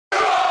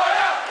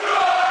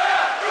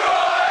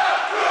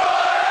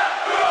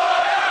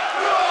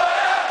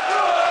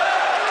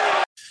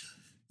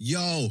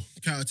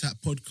Counter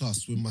Attack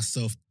podcast with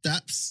myself,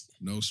 Daps,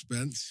 No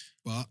Spence,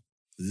 but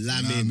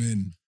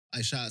Lamin.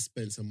 I shout out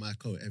Spence and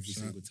Michael every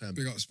single time.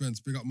 Big up Spence,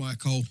 big up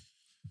Michael.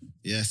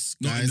 Yes,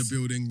 Not guys. in the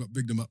building, but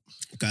big them up.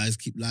 Guys,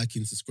 keep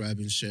liking,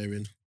 subscribing,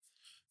 sharing.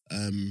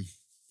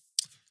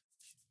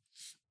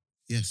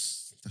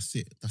 Yes, that's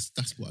it.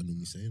 That's what I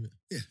normally say, isn't it?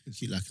 Yeah.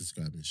 Keep liking,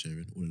 subscribing,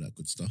 sharing, all of that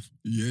good stuff.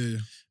 Yeah.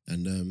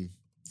 And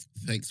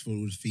thanks for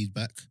all the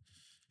feedback.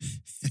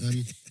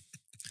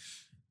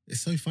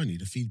 It's so funny,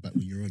 the feedback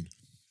when you're on.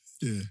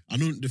 Yeah. I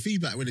know the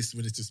feedback when it's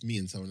just me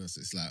and someone else,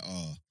 it's like,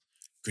 oh,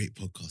 great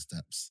podcast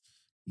apps.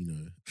 You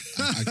know,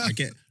 I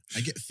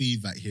get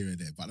feedback here and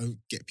there, but I don't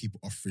get people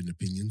offering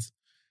opinions.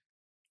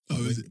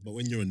 But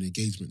when you're on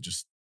engagement,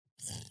 just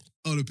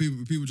the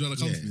people trying to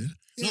come for me.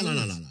 Yeah? No.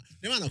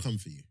 They might not come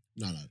for you.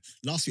 No.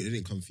 Last week they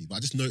didn't come for you, but I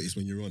just noticed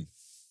when you're on.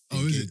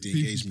 Is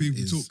it?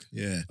 People talk.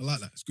 Yeah, I like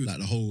that. It's good. Like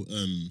the whole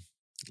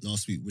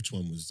last week, which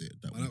one was it?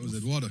 That was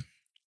Eduardo.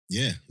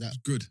 Yeah, That's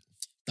good.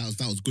 That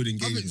was good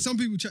engagement. I mean, some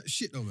people chat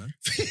shit though, man.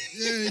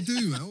 Yeah, they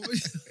do, man.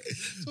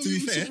 To be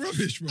fair,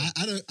 rubbish, bro.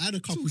 I had a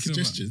couple of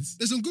suggestions.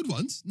 There's some good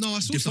ones. No, I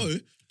saw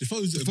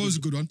Defoe's a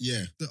good one.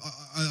 Yeah,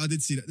 I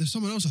did see that. There's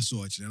someone else I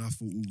saw actually, and I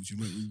thought, we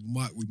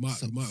might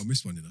have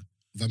missed one, you know.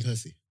 Van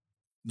Persie.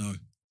 No,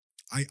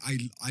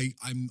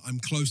 I'm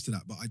close to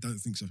that, but I don't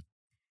think so.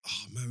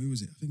 Oh man, who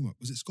was it? I think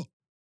was it Scott?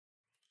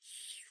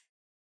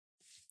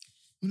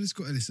 What did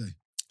Scott Ellis say?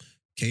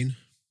 Kane.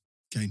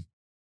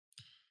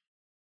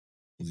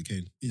 Was it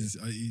Kane?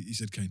 He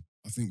said Kane.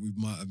 I think we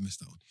might have missed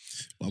that one.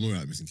 But I'm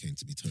alright missing Kane,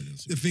 to be totally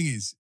honest. The thing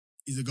is,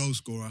 he's a goal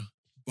scorer,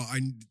 but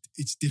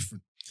it's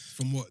different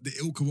from what the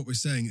ilk of what we're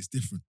saying. It's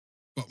different,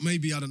 but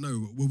maybe I don't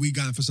know. Were we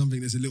going for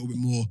something that's a little bit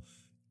more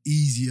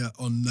easier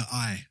on the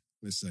eye,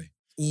 let's say,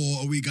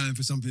 or are we going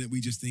for something that we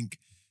just think,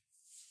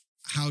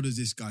 how does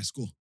this guy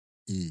score?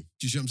 Do you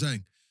see what I'm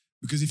saying?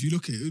 Because if you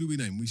look at it, who do we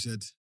name? We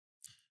said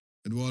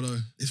Eduardo.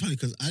 It's funny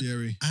because I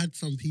had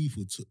some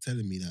people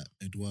telling me that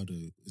Eduardo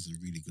is a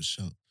really good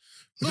shout.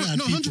 No,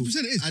 100%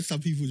 it is. I had some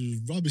people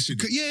just rubbishing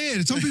it.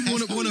 Yeah. Some people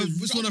want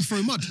to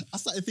throw mud. I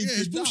started thinking,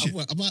 it's bullshit.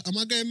 Am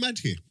I going mad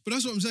here? But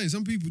that's what I'm saying.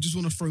 Some people just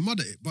want to throw mud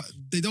at it, but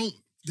they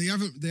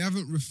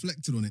haven't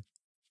reflected on it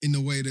in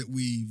the way that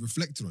we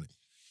reflected on it.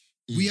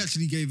 We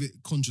actually gave it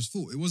conscious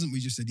thought. It wasn't we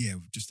just said, yeah,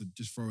 just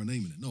throw a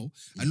name in it. No.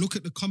 And look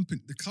at the company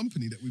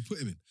that we put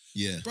him in.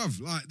 Yeah. Bruv,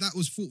 like that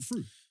was thought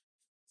through.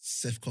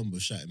 Seth Combo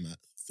shouted him out,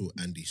 thought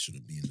Andy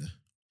shouldn't be in there.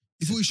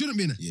 He thought he shouldn't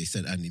be in there? Yeah, he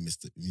said Andy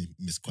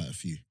missed quite a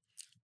few.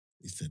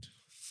 He said.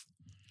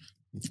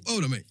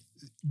 Hold on, mate.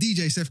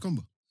 DJ Seth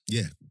Combo.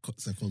 Yeah,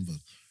 Seth Combo.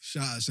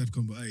 Shout out Seth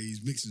Combo. Hey,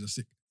 his mixes are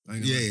sick. Yeah.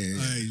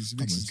 Hey, his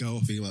mixes go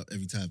off. Think about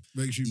every time.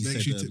 Make sure you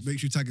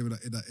tag him in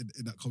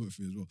that comment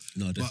for you as well.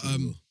 No,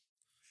 definitely will.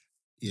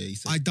 Yeah, he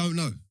said. I don't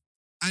know.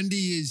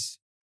 Andy's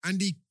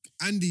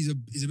a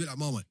bit like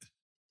Marmite.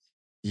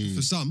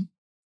 For some,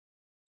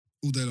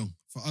 all day long.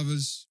 For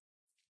others,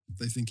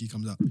 they think he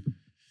comes out.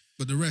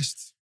 But the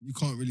rest, you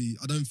can't really.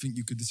 I don't think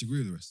you could disagree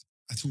with the rest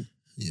at all.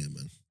 Yeah,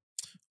 man.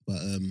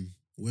 But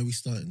where are we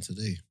starting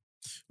today?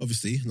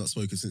 Obviously, not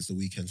spoken since the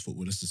weekend's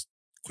football. Let's just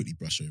quickly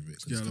brush over it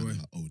because it's kind of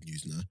like old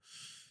news now.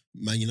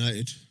 Man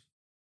United,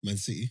 Man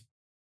City.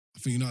 I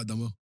think United done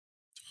well.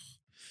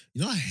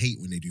 You know, I hate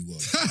when they do well.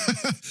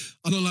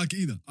 I don't like it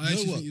either. I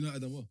actually think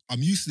United done well.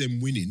 I'm used to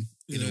them winning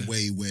in a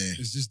way where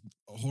it's just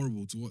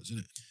horrible to watch, isn't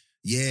it?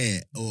 Yeah,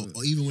 or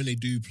even when they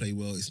do play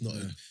well, it's not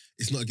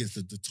against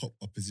the top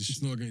opposition.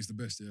 It's not against the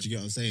best. Yeah. Do you get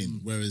what I'm saying?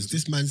 Whereas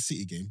this Man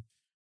City game,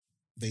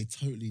 they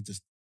totally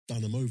just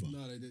done them over.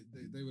 No,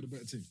 they were the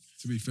better team.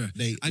 To be fair,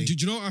 do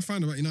you know what I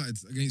found about United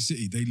against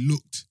City? They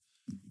looked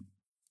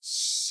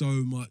so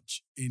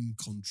much in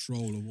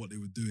control of what they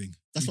were doing.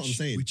 That's what I'm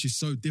saying. Which is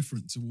so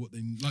different to what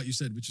they, like you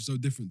said, which is so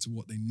different to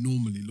what they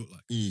normally look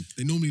like.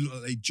 They normally look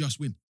like they just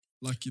win.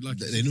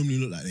 They normally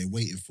look like they're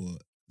waiting for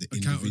the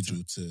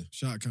individual to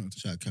shout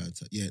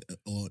counter. Yeah,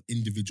 or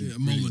individual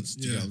moments.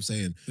 Do you know what I'm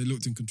saying? They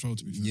looked in control,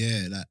 to be fair.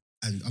 Yeah,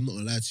 and I'm not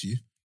gonna lie to you.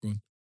 Go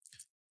on.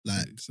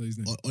 Like, say his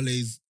name.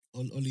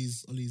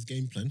 Ollie's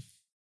game plan.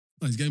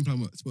 No, his game plan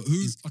works. But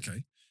who's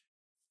okay?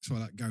 So I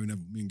like Gary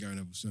Neville. Me and Gary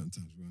Neville certain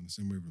times we're on the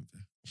same wavelength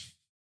there.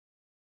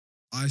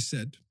 I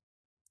said,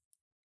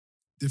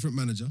 different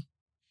manager.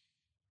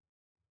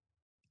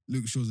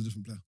 Luke Shaw's a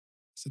different player.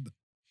 I said that.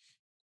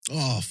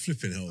 Oh,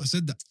 flipping hell. I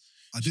said that.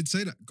 I did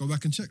say that. Go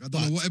back and check. I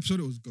don't know what episode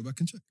it was. Go back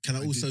and check. Can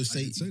I also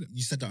say that.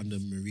 You said that under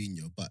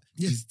Mourinho, but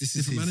this is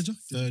different manager.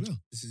 Third.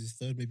 This is his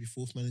third, maybe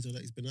fourth manager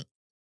that he's been at.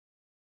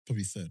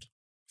 Probably third.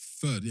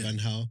 Third, yeah. Van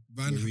Gaal,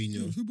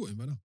 Mourinho. Who brought him?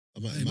 Van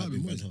Gaal. It might be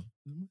Van Gaal.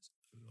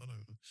 I don't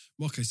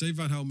know. Okay, say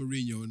Van Gaal,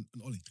 Mourinho, and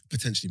Ollie.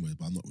 Potentially more,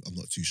 but I'm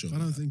not too sure. I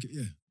don't think it.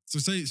 Yeah. So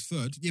say it's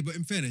third. Yeah, but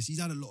in fairness,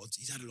 he's had a lot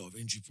of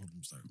injury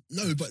problems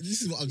though. No, but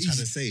this is what I'm trying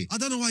to say. I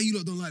don't know why you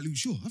lot don't like Luke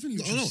Shaw. I think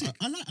Luke Shaw's sick.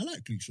 I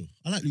like Luke Shaw.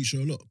 I like Luke Shaw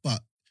a lot.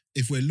 But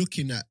if we're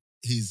looking at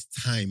his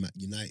time at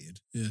United,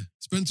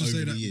 Spencer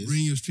say that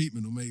Mourinho's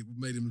treatment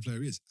made him the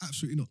player he is.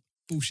 Absolutely not.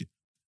 Bullshit.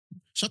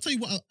 Shall I tell you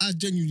what I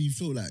genuinely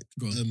feel like?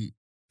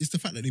 It's the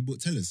fact that they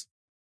bought Tellers.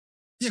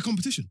 Yeah,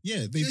 competition.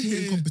 Yeah, they brought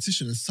in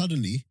competition, and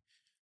suddenly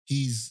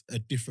he's a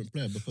different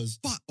player because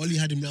But Ollie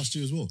had him last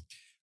year as well.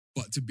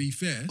 but to be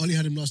fair, Ollie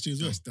had him last year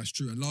as well. that's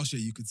true. And last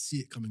year you could see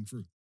it coming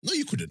through. No,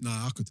 you couldn't.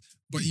 Nah, I could.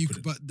 But You you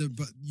couldn't.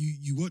 but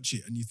you watch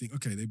it and you think,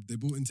 okay, they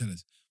brought in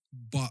Tellers,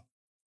 but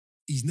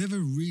he's never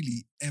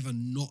really ever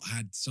not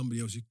had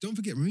somebody else. Don't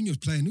forget, Mourinho's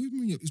playing. Who's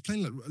Mourinho? He's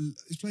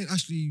playing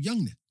Ashley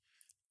Young there.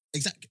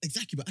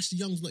 Exactly. But Ashley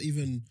Young's not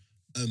even.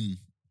 Yeah,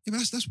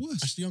 but that's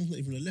worse. Ashley Young's not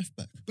even a left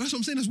back. But that's what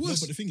I'm saying. That's No, worse.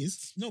 but the thing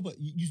is, but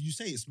you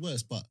say it's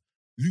worse, but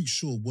Luke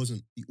Shaw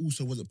wasn't. He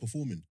also wasn't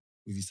performing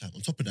with his time.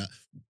 On top of that,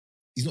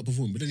 he's not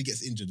performing, but then he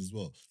gets injured as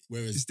well.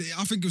 Whereas,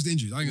 I think it was the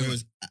injuries. I ain't gonna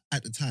whereas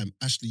at the time,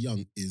 Ashley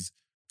Young is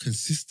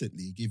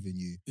consistently giving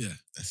you Yeah.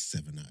 a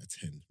 7 out of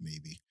 10,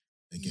 maybe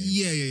a lie. game.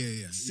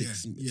 Yeah.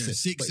 Six, Yeah. but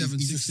 6, he's 7,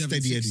 a 6, 7,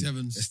 steady 6, Eddie.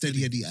 7. A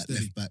steady Eddie at steady.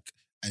 left back,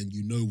 and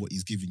you know what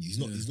he's giving you. He's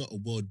not. Yeah. He's not a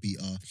world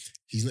beater.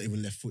 He's not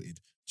even left footed.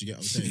 Do you get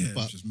what I'm saying? Yeah,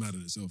 but it's just mad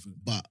at itself. Isn't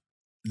it? But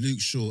Luke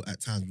Shaw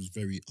at times was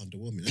very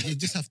underwhelming. Like, you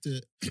just have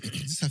to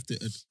just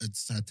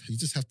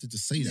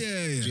say that.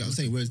 Yeah. Do you get what I'm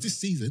saying? Whereas this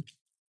season,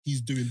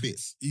 he's doing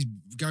bits. He's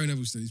Gary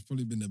Neville said he's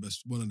probably been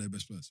one of their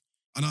best players,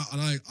 and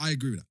I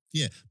agree with that.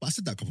 Yeah, but I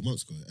said that a couple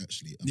months ago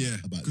actually.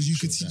 About because you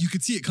Luke could Shaw, you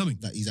could see it coming.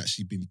 that he's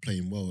actually been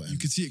playing well. You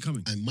could see it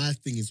coming. And my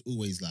thing is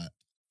always like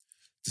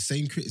the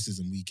same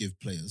criticism we give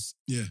players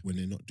Yeah. when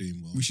they're not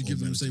doing well. We should or give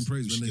them the same managers,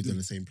 praise we when should they give do. them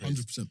the same praise.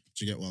 100%.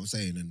 Do you get what I'm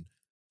saying?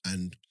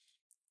 And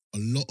a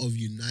lot of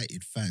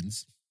United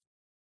fans,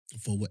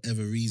 for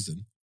whatever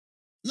reason,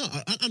 no,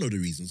 I know the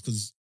reasons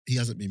because he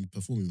hasn't been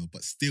performing well,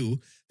 but still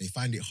they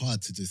find it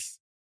hard to just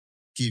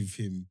give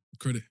him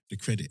Credit. the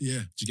credit. Yeah.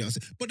 Do you get what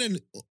I'm saying? But then,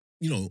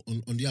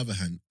 on the other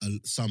hand,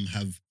 some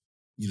have,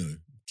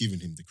 given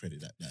him the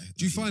credit that.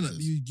 Do you he find that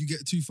deserves. you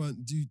get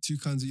two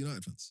kinds of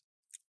United fans?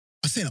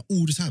 I say that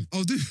all the time.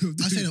 Oh, do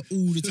I say that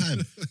all the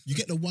time. You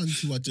get the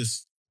ones who are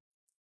just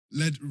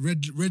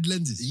red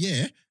lenses.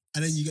 yeah,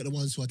 and then you get the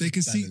ones who are They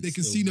can just see. balanced They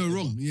can still, see no whatever.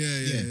 wrong.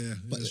 Yeah.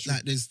 But That's true.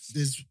 like,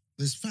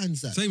 there's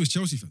fans that Same as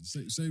Chelsea fans.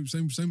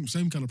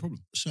 Same kind of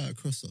problem. shout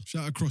across.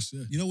 Shout across.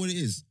 Yeah. You know what it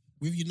is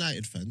with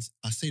United fans?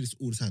 I say this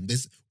all the time.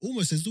 There's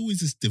always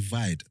this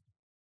divide.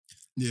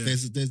 Yeah.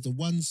 There's the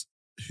ones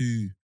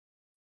who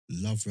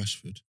love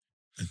Rashford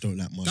and don't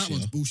like That Martial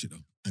one's bullshit though.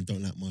 and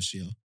don't like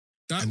Martial,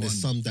 That and one. there's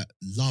some that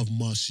love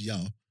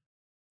Martial,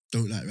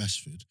 don't like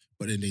Rashford,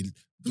 but then they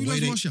Who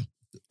loves Martial?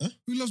 Huh?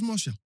 Who loves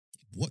Martial?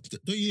 What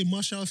don't you hear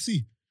Martial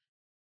FC?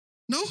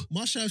 No,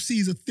 Martial FC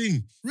is a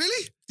thing.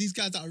 really? These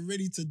guys that are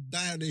ready to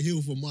die on the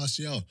hill for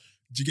Martial.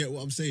 Do you get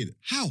what I'm saying?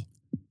 How?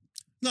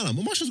 No,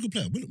 Martial's a good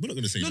player. We're not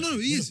going to say that. No,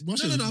 he is.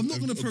 Martial's No. I'm not a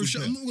going to good throw shit.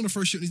 player. I'm not going to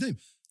throw shit on his name.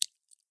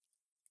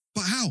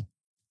 But how?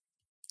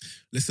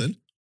 Listen,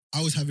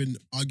 I was having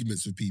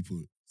arguments with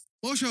people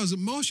Martial's a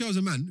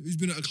man who's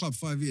been at a club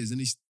 5 years and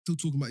he's still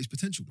talking about his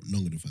potential. Bro.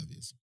 longer than 5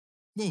 years.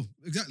 Well,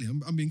 exactly.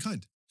 I'm being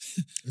kind.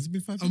 Has it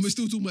been 5 And we're years?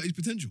 still talking about his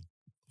potential.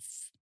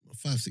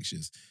 5, 6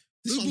 years.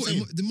 This is Who what I'm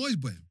bought him? saying. The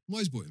Moyes bought him.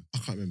 Moyes bought him. I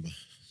can't remember.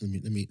 Let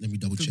me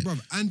double Because, check.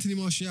 brother, Anthony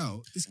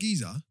Martial, this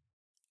geezer,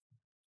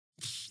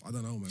 I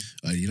don't know, man.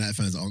 United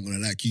fans aren't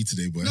going to like you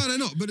today, boy. No, they're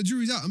not. But the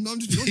jury's out. I'm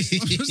just being honest.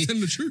 I'm just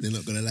telling the truth. They're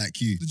not going to like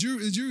you. The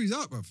jury's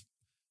out, bruv.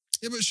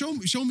 Yeah, but show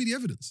me the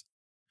evidence.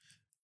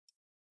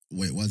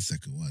 Wait, one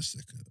second.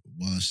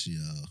 Martial.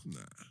 Nah.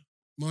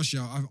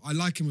 Martial, I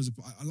like him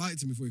I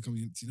liked him before he came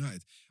to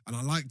United. And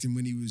I liked him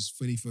when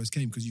he first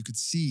came because you could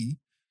see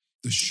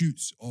the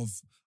shoots of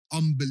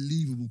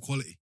unbelievable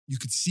quality. You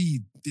could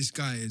see this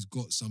guy has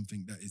got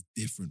something that is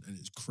different and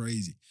it's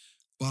crazy.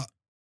 But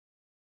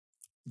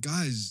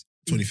guys,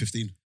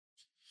 2015.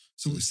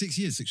 so 6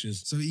 years. 6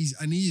 years. So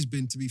he has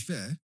been, to be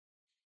fair,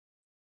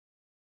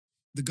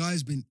 the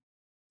guy's been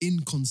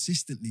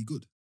inconsistently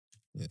good.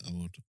 Yeah, I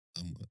would.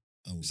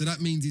 So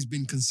that means he's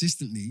been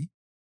consistently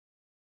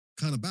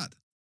kind of bad.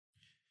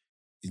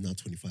 He's now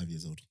 25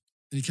 years old.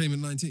 And he came at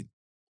 19.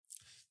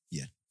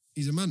 Yeah.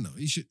 He's a man now.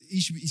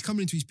 He's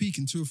coming into his peak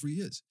in 2 or 3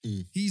 years.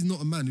 Mm. He's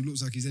not a man who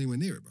looks like he's anywhere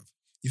near it, bruv.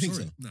 You think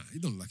Sorry. so? Nah, he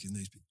don't look like he's near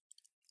his peak.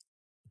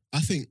 I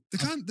think The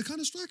kind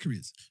of striker he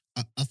is.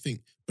 I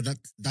think, but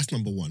that's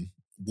number one.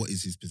 What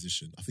is his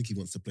position? I think he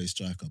wants to play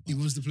striker, but He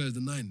wants to play as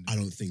the 9. I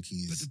don't think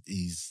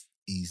he's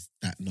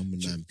that number 9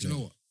 Do player. you know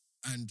what?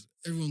 And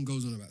everyone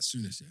goes on about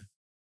Souness, yeah?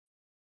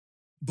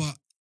 But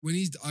when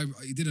he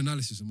did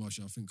analysis on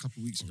Martial, I think a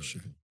couple of weeks ago.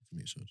 shit. yeah?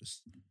 Make sure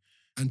just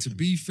And to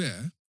be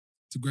fair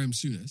to Graham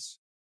Souness,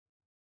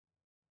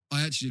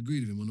 I actually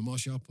agreed with him on the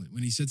Martial point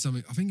when he said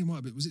something. I think it might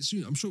have been, was it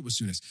Souness? I'm sure it was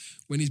Souness.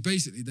 When he's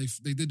basically,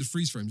 they did the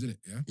freeze frames, innit?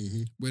 Yeah?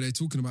 Mhm. Where they're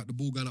talking about the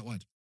ball going out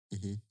wide.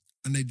 Mhm.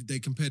 And they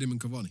compared him and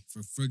Cavani,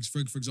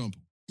 for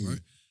example, Mm. right?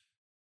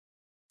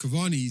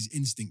 Cavani's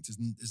instinct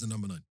is a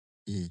number 9,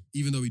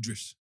 even though he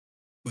drifts.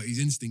 But his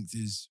instinct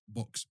is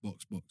box,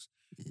 box, box.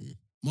 Mhm.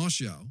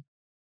 Martial,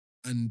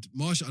 and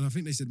I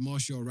think they said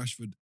Martial,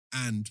 Rashford,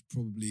 and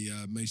probably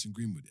Mason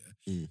Greenwood,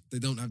 yeah? Mm. They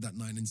don't have that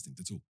 9 instinct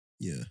at all.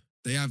 Yeah.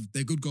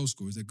 They're good goal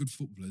scorers, they're good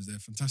footballers, they're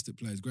fantastic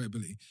players, great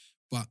ability,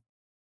 but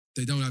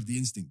they don't have the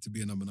instinct to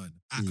be a number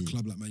 9 at a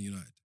club like Man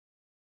United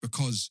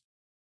because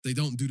they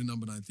don't do the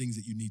number 9 things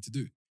that you need to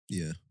do.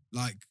 Yeah.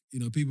 Like,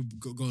 people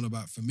go on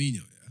about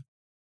Firmino, yeah?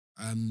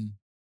 And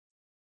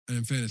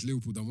in fairness,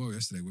 Liverpool done well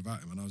yesterday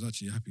without him, and I was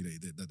actually happy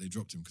that they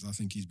dropped him because I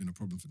think he's been a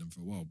problem for them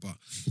for a while. But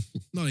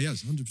no, he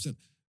has 100%.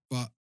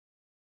 But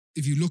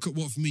if you look at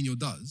what Firmino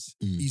does,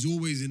 he's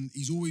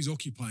always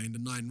occupying the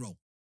 9 role,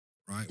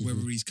 right?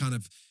 Whether he's kind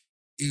of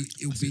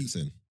it'll be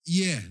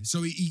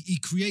So he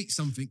creates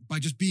something by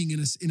just being in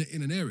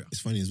an area.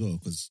 It's funny as well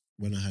because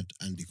when I had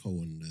Andy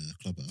Cole on the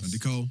clubhouse, Andy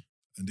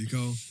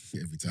Cole,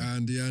 every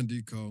time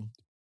Andy Cole.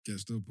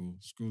 Gets the ball,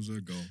 scores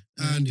a goal.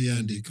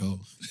 Andy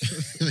Cole.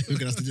 We're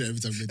gonna have to do it every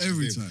time.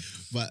 Every time.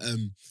 But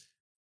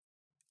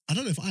I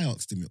don't know if I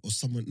asked him it or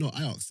someone. No,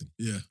 I asked him.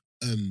 Yeah.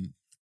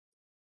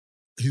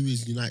 Who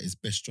is United's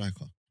best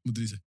striker? What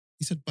did he say?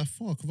 He said by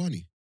far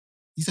Cavani.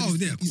 He said, of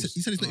he course.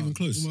 said it's not even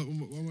close. Why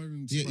am I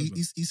even Yeah,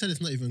 he said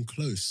it's not even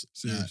close.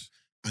 Serious.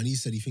 And he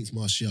said he thinks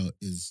Martial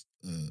is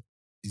a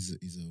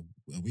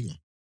winger.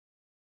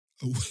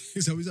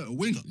 Is that a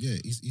winger? Yeah,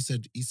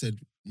 he said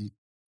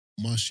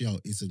Martial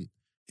isn't.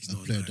 He's a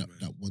not player man.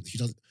 that wants.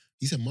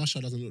 He said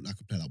Martial doesn't look like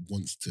a player that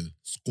wants to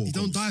score. He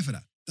don't goals. die for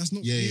that. That's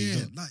not.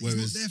 He's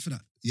not there for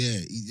that. Yeah,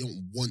 he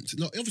don't want to.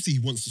 No, obviously he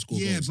wants to score.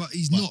 Yeah, goals, but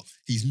he's not.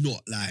 He's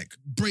not like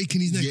Breaking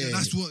his neck. Yeah,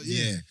 That's what.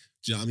 Yeah.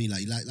 Do you know what I mean?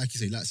 Like you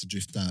say, he likes to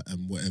drift out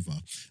and whatever.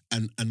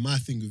 And my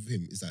thing with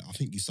him is that I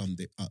think you summed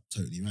it up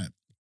totally right.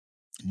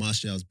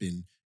 Martial's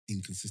been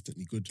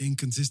inconsistently good.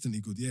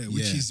 Yeah.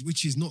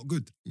 Which is not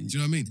good. Do you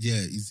know what I mean?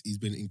 Yeah, he's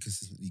been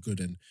inconsistently good.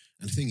 And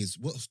the thing is,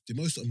 what's the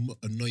most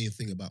annoying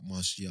thing about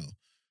Martial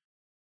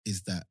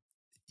is that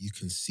you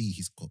can see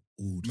he's got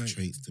all the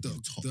traits to be a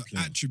top player. The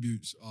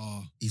attributes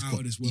are He's out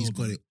of this world. He's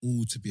got it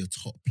all to be a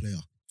top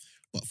player.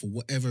 But for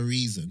whatever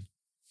reason,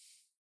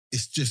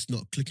 it's just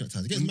not clicking at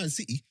times. Against Man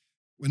City,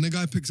 when the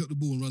guy picks up the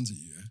ball and runs at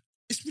you,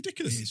 it's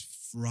ridiculous.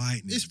 It's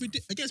frightening. It's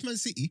against Man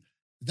City,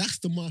 that's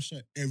the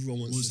Martial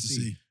everyone wants to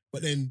see.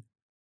 But then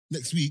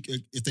next week,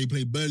 if they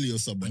play Burnley or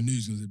someone, I knew he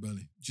was going to say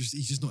Burnley.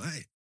 He's just not at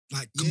it.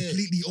 Like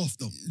completely off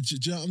though. Do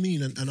you know what I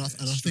mean? And I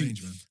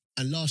strange, think, man.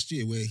 And last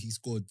year where he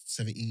scored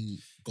 17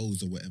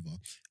 goals or whatever,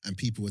 and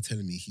people were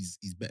telling me he's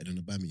better than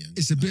Aubameyang.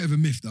 It's a bit of a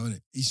myth, though, isn't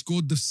it? He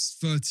scored the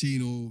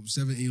 13 or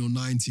 17 or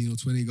 19 or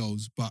 20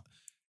 goals, but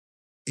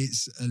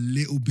it's a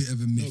little bit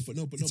of a myth.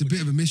 It's a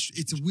bit of a mystery.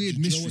 It's a weird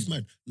mystery. You know what's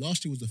mad?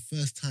 Last year was the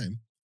first time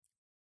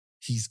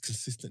he's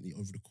consistently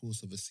over the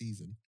course of a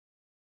season,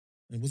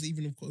 and was it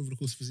even over the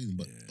course of a season?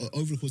 But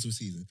over the course of a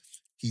season,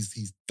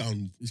 he's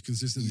done. He's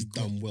consistently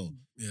done well.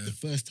 Yeah. The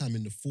first time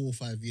in the 4 or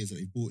 5 years that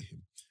they bought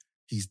him,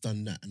 he's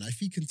done that. And if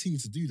he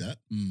continues to do that,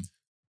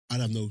 I'd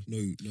have no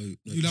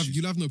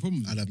You'll have no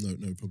problems. I'd have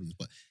no problems.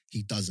 But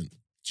he doesn't. Do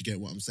you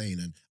get what I'm saying?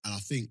 And I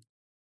think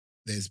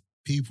there's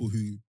people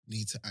who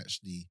need to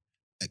actually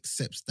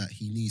accept that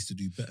he needs to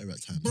do better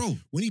at times. Bro,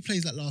 when he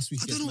plays like last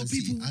week, I don't know what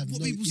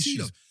people see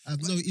though. I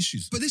have no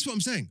issues. But this is what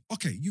I'm saying.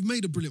 Okay, you've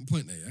made a brilliant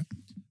point there, yeah?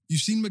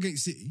 You've seen him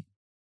against City,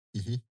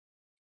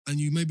 and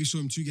you maybe saw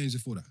him 2 games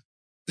before that.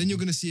 Then you're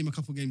going to see him a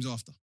couple games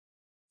after.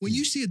 When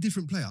you see a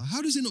different player,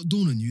 how does it not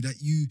dawn on you that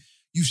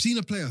you've seen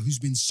a player who's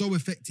been so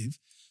effective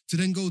to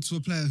then go to a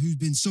player who's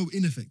been so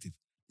ineffective?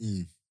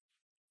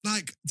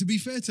 Like, to be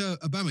fair to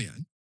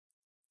Aubameyang,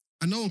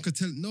 and no one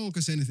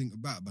can say anything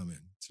about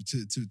Aubameyang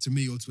to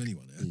me or to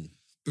anyone, yeah?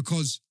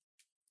 Because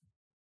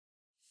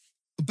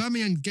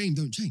Aubameyang's game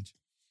don't change.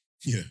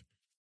 Yeah.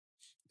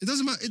 It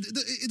doesn't matter.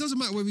 It doesn't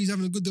matter whether he's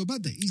having a good day or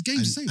bad day. His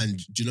game's the same. And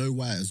do you know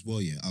why as well?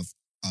 Yeah,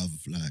 I've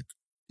like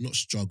not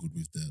struggled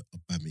with the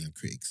Aubameyang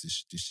critics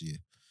this year.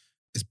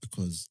 It's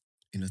because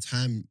in a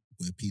time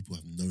where people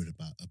have known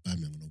about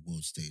Aubameyang on a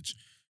world stage,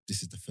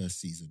 this is the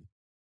first season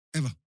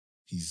ever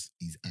he's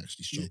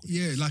actually struggled.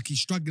 Yeah, like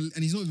he's struggling,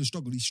 and he's not even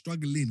struggled. He's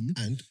struggling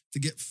and to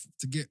get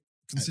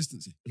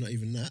consistency. Not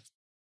even that.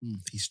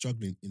 He's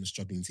struggling in a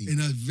struggling team.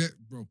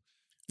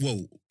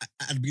 Well,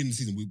 at the beginning of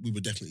the season, we were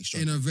definitely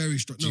struggling. In a very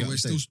struggling. No, we're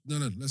still.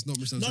 No. Let's not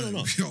misunderstand.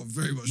 No. We are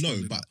very much. No,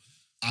 but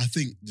I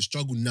think the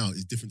struggle now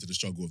is different to the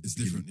struggle of the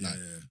beginning. Different.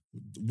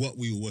 Yeah. What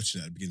we were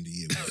watching at the beginning of the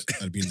year, at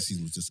the beginning of the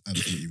season, was just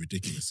absolutely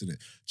ridiculous, isn't it?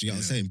 Do you get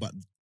what I'm saying? But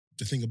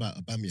the thing about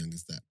Aubameyang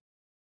is that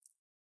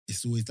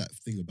it's always that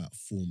thing about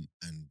form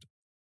and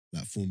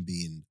that form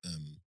being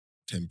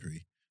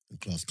temporary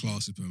and class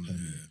is permanent.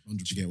 Yeah.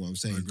 Do you get what I'm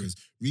saying? Because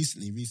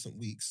recent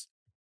weeks,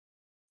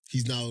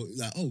 he's now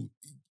like, oh,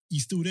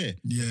 he's still there.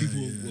 Yeah,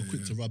 people were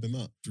quick to rub him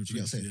up. Do you get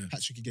what I'm saying? Yeah.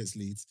 Hat-trick against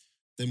Leeds,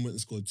 then went and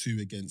scored 2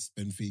 against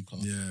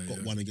Benfica.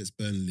 Got 1 against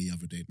Burnley the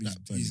other day.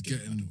 He's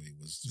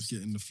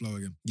getting the flow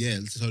again. Yeah,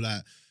 so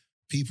like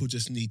people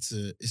just need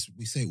to.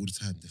 We say it all the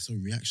time. They're so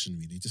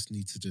reactionary. They just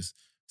need to just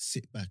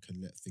sit back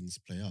and let things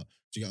play out.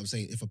 Do you get what I'm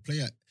saying? If a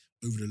player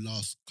over the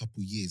last couple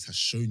of years has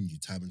shown you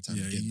time and time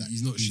again that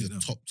he's not a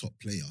top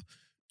player,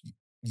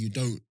 you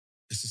don't.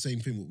 It's the same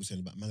thing what we're saying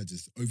about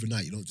managers.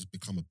 Overnight, you don't just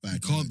become a bad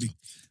manager. You can't be.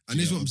 And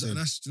this is what I'm saying.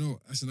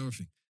 That's another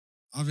thing.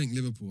 I think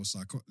Liverpool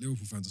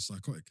fans are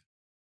psychotic.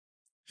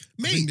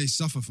 Mate, I think they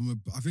suffer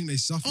from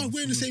Oh,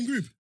 we're in the same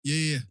group.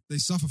 Yeah. They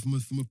suffer from a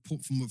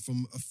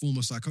form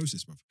of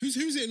psychosis, bro. Who's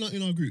it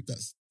in our group?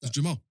 That's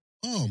Jamal.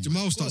 Oh,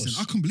 Jamal starts saying,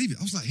 I couldn't believe it.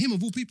 I was like, him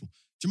of all people.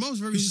 Jamal's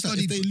very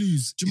studied. If they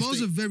lose,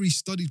 Jamal's a very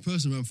studied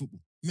person around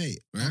football. Mate,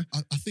 Yeah?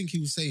 I think he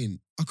was saying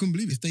I couldn't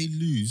believe it. if they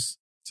lose,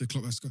 So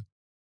Klopp has to go.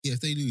 yeah, if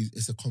they lose,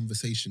 it's a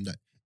conversation that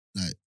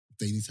like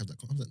they need to have that.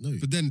 I'm like, no,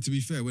 But then, to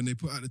be fair, when they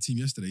put out the team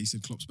yesterday, he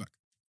said Klopp's back.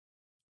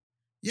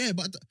 yeah,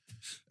 but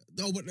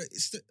no, but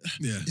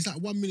Yeah. it's like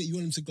 1 minute you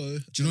want him to go.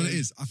 Do you know what it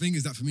is? I think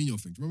it's that Firmino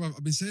thing. Do you remember,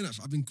 I've been saying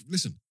that.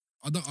 Listen,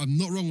 I'm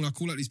not wrong when I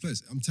call out these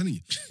players. I'm telling you,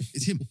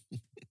 it's him.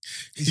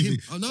 It's him.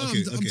 Oh, no,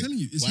 Okay, I'm telling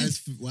you, it's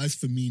him. why is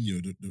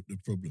Firmino the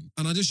problem?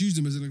 And I just used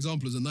him as an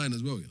example as a 9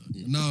 as well. You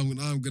know. And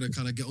now I'm gonna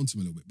kind of get onto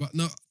him a little bit. But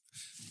no,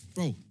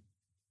 bro,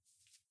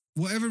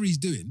 whatever he's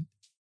doing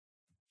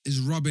is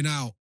rubbing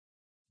out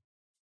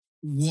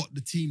what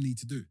the team need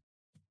to do.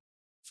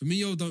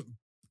 Firmino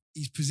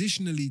he's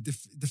positionally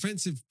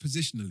defensive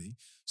positionally.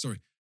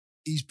 Sorry,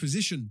 he's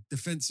positioned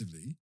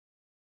defensively.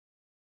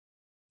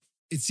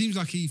 It seems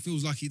like he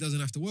feels like he doesn't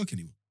have to work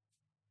anymore.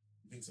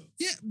 You think so?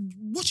 Yeah,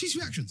 watch his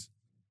reactions.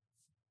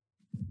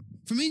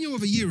 Firmino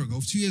of a year ago,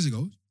 2 years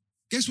ago,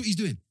 guess what he's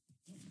doing?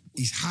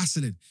 He's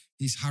hassling,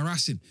 he's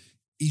harassing,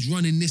 he's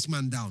running this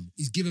man down,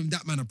 he's giving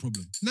that man a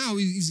problem. Now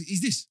he's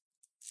this.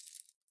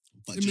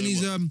 But Him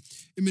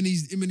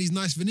and his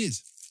nice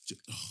veneers. no.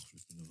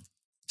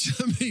 Do you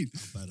know what I mean?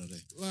 How bad are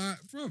they? Like,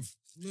 bruv,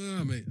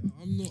 nah, mate,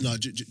 I'm not. No,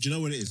 do you know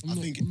what it is? I'm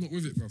not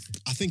with it, bruv.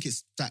 I think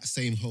it's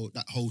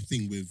that whole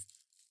thing with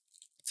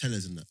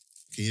tellers and that.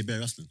 Can you hear Bear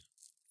Rustling?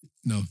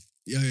 No.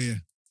 Yeah.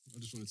 I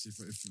just wanted to see if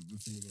the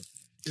thing was right.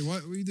 Yeah,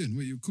 what are you doing?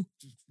 Wait, you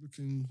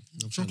looking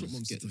chocolate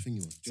monster? Get the thing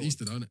you want. It's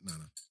Easter, isn't it? Nah.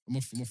 I'm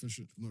off and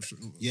shit. I'm not sure.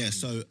 Yeah,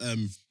 so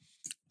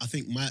I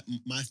think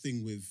my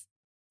thing with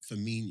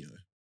Firmino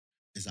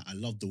is that I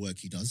love the work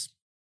he does.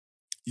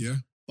 Yeah.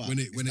 But When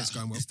it's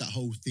going well. It's that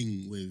whole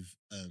thing with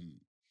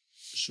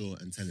Shaw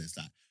and Tellers.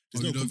 Like,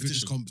 there's You no don't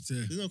think competition.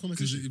 there's There's no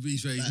Because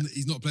competition.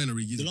 he's not playing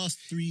Origi. The last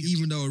three...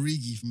 Even though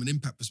Origi, from an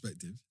impact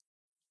perspective,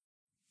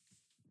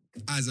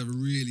 has a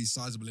really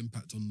sizable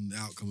impact on the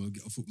outcome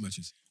of football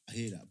matches. I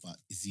hear that, but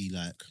is he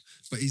like...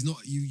 But he's not.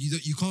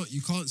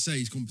 You can't say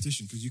he's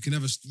competition because you can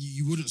never.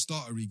 You wouldn't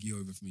start Origi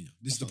over Firmino.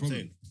 This is the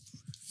problem.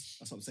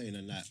 That's what I'm saying.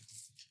 And like,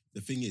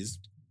 the thing is,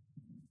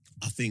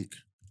 I think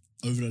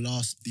over the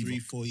last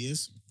 3-4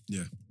 years,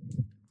 Yeah.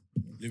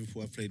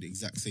 Liverpool have played the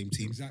exact same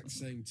team. Exact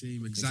same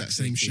team, exact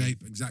same shape,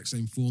 exact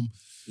same form.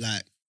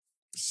 Like,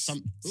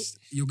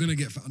 You're gonna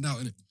get found out,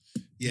 innit?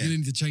 yeah. You're gonna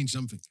need to change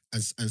something.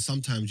 And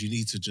sometimes you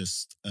need to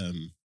just,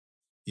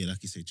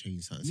 like you say,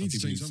 change something. You need to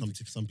change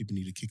something. Some people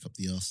need to kick up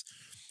the arse.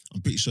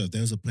 I'm pretty sure if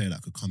there was a player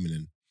that could come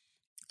in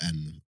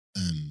and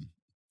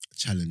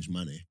challenge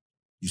Mane,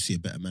 you see a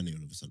better Mane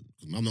all of a sudden.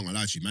 Because I'm not gonna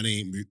lie to you,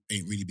 Mane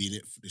ain't really been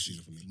it for this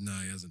season for me. No,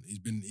 he hasn't.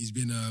 He's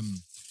been.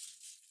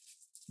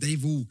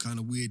 They've all kind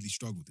of weirdly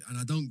struggled, and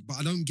I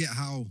don't get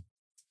how.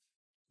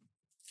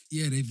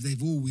 Yeah,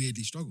 they've all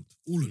weirdly struggled.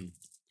 All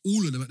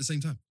of them at the same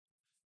time.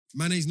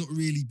 Mane's not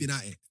really been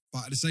at it,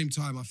 but at the same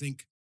time, I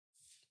think.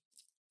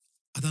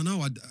 I don't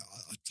know.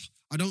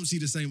 I don't see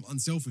the same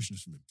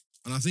unselfishness from him,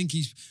 and I think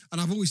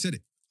I've always said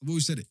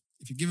it.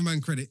 If you give a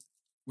man credit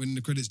when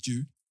the credit's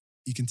due,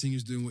 he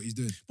continues doing what he's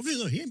doing. But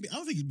no, I don't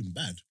think he's been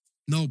bad.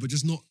 No, but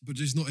just not.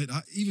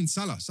 Even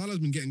Salah. Salah's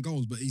been getting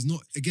goals, but he's not.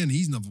 Again,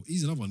 he's another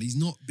one. He's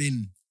not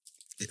been.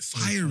 It's so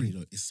firing. funny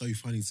though. It's so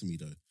funny to me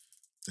though.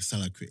 The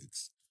Salah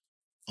critics.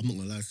 I'm not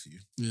gonna lie to you.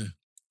 Yeah.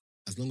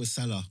 As long as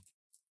Salah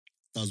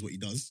does what he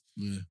does,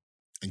 Yeah.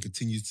 and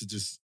continues to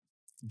just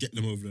get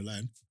them over the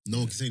line, no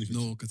one can say anything.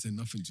 No one can say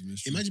nothing to me.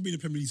 Imagine being a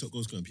Premier League top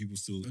goal scorer and people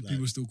still. And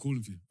people are still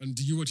calling for you. And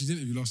did you watch his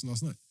interview last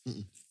night?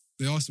 Mm-mm.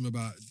 They asked him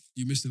about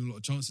you missing a lot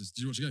of chances.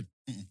 Did you watch the game?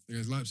 Mm-mm.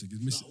 Against Leipzig, he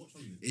was missing.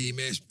 He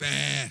missed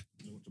bare.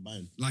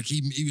 Bayern. Like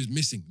he was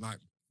missing like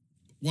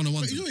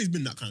one-on-ones. But he's always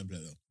been that kind of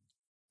player though.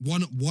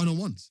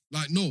 One-on-ones.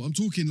 Like no, I'm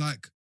talking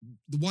like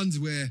the ones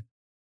where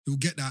he'll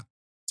get that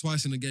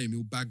twice in a game.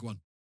 He'll bag one.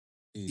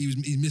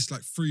 Mm. He missed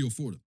like 3 or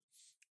 4 of them.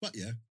 But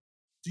yeah,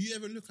 do you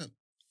ever look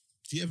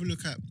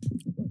at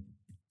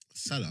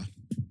Salah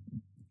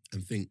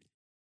and think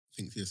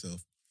to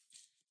yourself,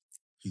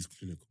 he's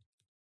clinical?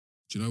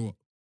 Do you know what?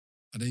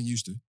 I didn't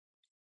used to.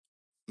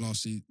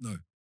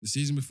 The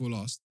season before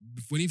last,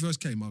 when he first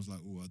came, I was like,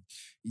 oh,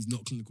 he's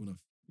not clinical enough.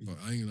 But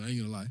I ain't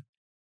gonna lie.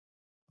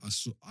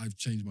 I've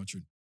changed my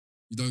tune.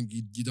 You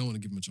don't want to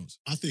give him a chance.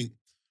 I think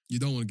You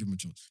don't want to give him a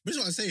chance. But that's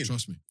what I'm saying.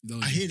 Trust me. You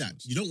don't I hear that.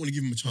 You don't want to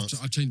give him a chance.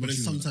 I changed my But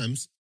then tune on that.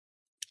 sometimes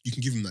you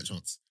can give him that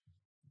chance.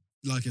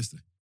 Like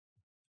yesterday.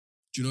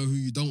 Do you know who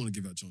you don't want to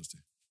give that chance to?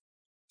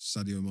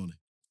 Sadio Mane.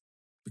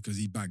 Because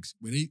he bags.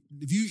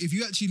 If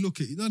you actually look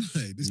at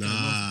this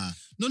guy.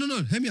 No.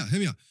 Hear me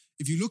out.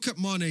 If you look at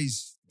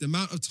Mane's the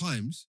amount of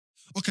times,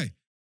 okay,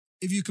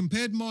 if you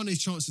compared Mane's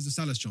chances to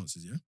Salah's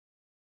chances, yeah,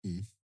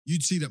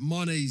 you'd see that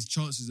Mane's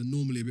chances are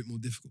normally a bit more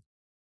difficult.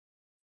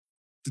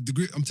 The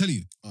degree, I'm telling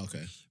you.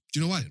 Okay. Do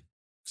you know why?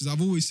 Because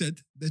I've always said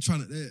they're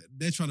trying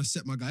to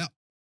set my guy up.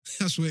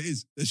 That's what it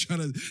is. They're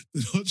not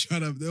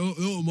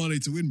want Mane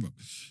to win, bro.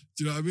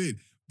 Do you know what I mean?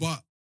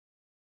 But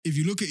if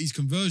you look at his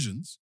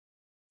conversions,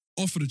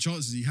 off of the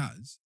chances he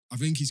has, I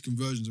think his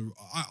conversions are.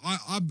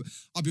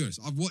 I'll be honest.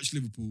 I've watched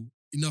Liverpool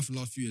enough in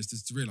the last few years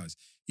to realise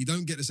he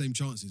don't get the same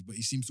chances, but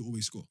he seems to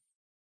always score.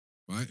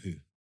 Right? Who?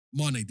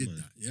 Mane did Mane.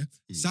 that, yeah?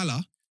 Mm.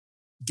 Salah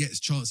gets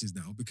chances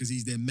now because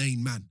he's their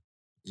main man.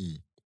 Mm.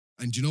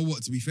 And do you know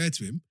what? To be fair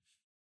to him,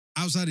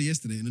 outside of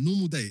yesterday, in a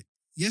normal day,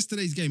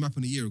 yesterday's game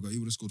happened a year ago, he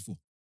would have scored 4.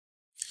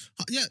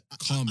 Yeah,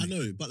 Calmly. I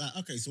know. But like,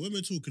 okay, so when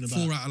we're talking about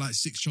 4 out of like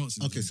 6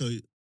 chances. okay, so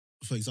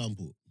for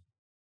example,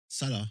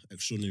 Salah,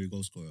 extraordinary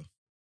goal scorer.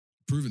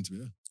 Proven to be,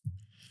 yeah.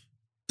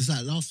 It's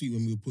like last week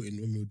when we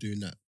were doing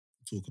that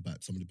talk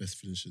about some of the best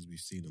finishers we've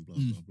seen and blah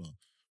blah blah.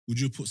 Would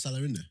you have put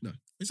Salah in there? No.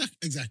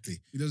 Exactly.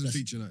 He doesn't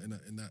feature in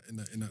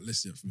that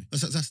list yet for me.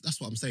 That's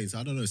what I'm saying. So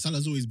I don't know.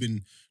 Salah's always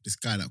been this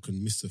guy that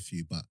can miss a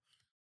few, but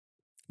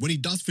when he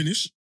does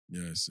finish,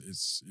 Yeah,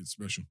 it's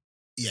special.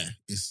 yeah,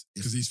 it's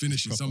Because he's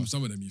finishing proper.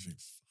 some of them you think,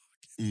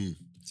 fuck. Did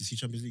you see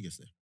Champions League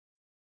yesterday?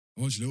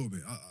 I watched a little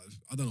bit.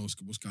 I don't know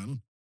what's going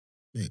on.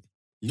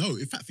 No,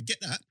 in fact, forget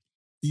that.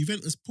 The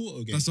Juventus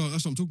Porto game. That's what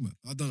I'm talking about.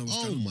 I don't know what's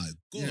Oh going on. my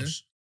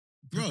gosh. Yeah.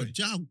 Bro, Okay.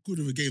 do you know how good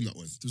of a game that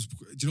was? Do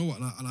you know what?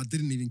 And I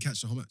didn't even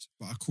catch the whole match,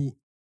 but I caught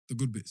the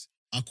good bits.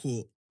 I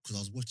caught, because I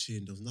was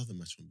watching, there was another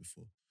match on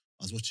before.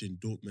 I was watching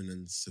Dortmund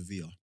and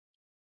Sevilla.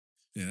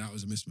 Yeah, that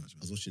was a mismatch. I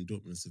was watching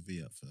Dortmund and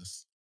Sevilla at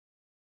first.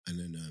 And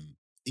then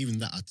even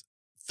that,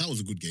 that was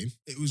a good game.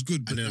 It was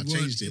good, but And then I it weren't-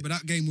 changed it. But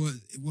that game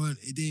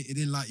it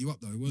didn't light you up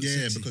though. It weren't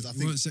Yeah, sexy. because I It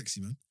think- weren't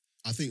sexy, man.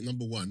 I think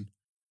number one,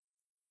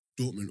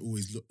 Dortmund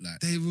always looked like...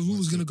 They were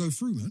always going to go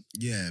through, man.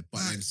 Yeah, but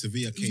Like, then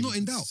Sevilla it was not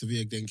in doubt.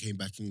 Sevilla then came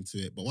back into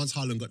it. But once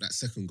Haaland got that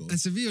second goal, And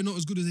Sevilla are not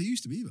as good as they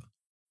used to be either.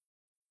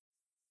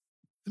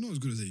 They're not as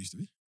good as they used to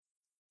be.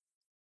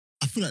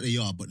 I feel like they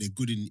are, but they're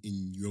good in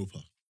Europa.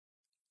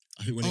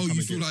 I think when they come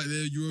you feel against- like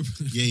they're Europe?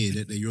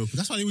 Yeah, they're Europa.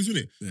 That's why they always win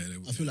it. Yeah,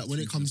 I feel like when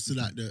it comes to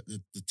like the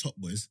top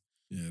boys,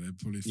 yeah, they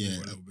probably fall yeah, a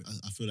little bit.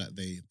 I feel like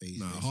they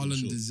No, they fall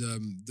Haaland short. is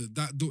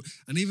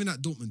and even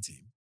that Dortmund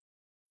team,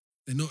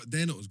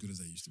 they're not as good as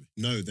they used to be.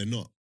 No, they're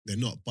not. They're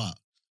not. But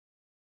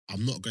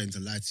I'm not going to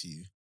lie to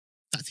you.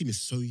 That team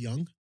is so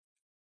young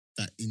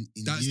that in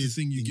That's years,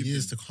 the thing you in give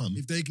years them. to come,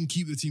 If they can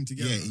keep the team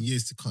together, yeah, in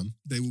years to come,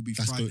 they will be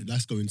frightening.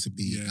 that's going to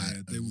be Yeah,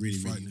 like, they a will be really, really.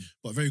 frightening.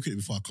 But very quickly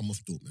before I come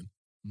off Dortmund,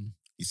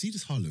 you see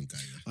this Haaland guy.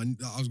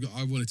 Yeah?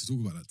 I wanted to talk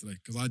about that today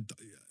because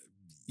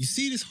You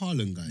see this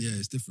Haaland guy. yeah,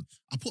 it's different.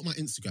 I put my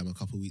Instagram a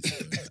couple of weeks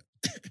ago.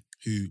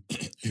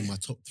 who my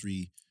top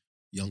 3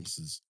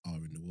 youngsters are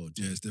in the world.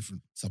 Yeah, it's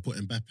different. So I put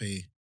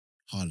Mbappe,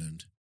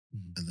 Haaland,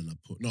 Mhm. and then I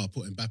put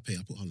Mbappe,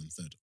 I put Haaland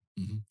third.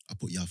 Mhm. I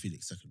put Yao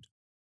Felix second.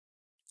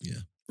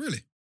 Yeah.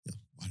 Really? Yeah.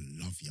 I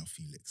love Yao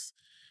Felix.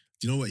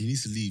 Do you know what? He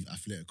needs to leave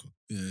Atletico.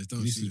 Yeah, He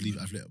don't needs to suit leave him,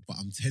 man. Atletico. But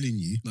I'm telling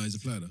you, No, he's a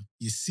player though.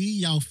 you see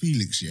Yao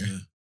Felix, yeah? Yeah,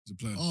 he's a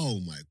player. Oh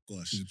my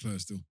gosh. He's a player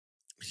still.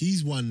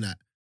 He's one that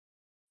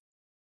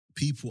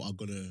people are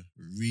going to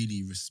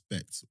really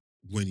respect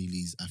when he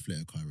leaves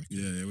Atletico, I reckon.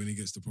 Yeah, when he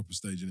gets the proper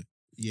stage in it.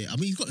 Yeah, I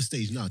mean, he's got a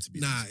stage now, to be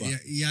Nah, honest. But yeah,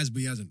 he has, but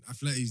he hasn't.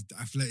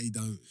 Athletic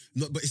don't.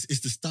 no, but it's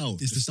the style.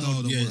 It's the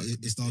style that yeah, work. It's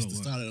The style the that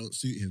work. style that don't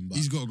suit him. But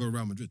He's got to go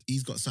Real Madrid.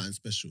 he's got something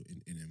special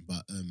in him.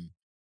 But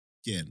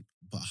yeah,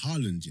 but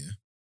Haaland, yeah,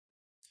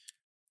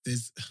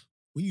 there's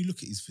when you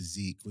look at his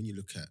physique, when you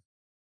look at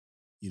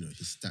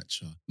his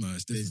stature, No,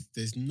 it's different.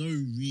 there's no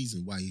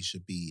reason why he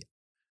should be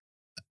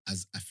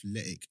as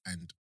athletic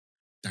and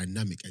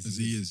dynamic as As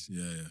he is,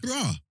 yeah.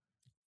 Bruh,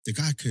 the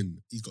guy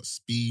he's got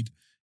speed.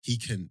 He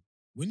can,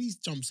 when he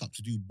jumps up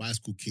to do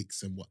bicycle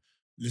kicks and what,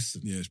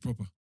 listen. Yeah, it's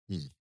proper. Hmm.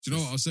 Do you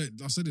know what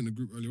I said in the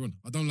group earlier on?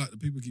 I don't like the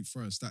people keep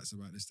throwing stats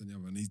about this and the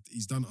other, and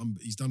he's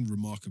done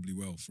remarkably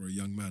well for a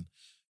young man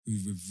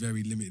who's with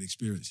very limited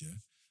experience.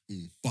 Yeah,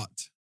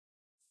 but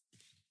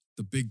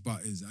the big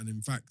but is, and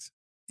in fact,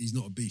 he's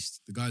not a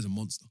beast. The guy's a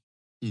monster.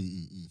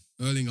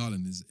 Erling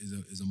Haaland is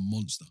a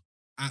monster,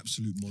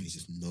 absolute He monster.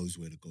 just knows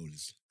where the goal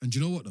is. And do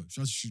you know what though?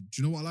 Do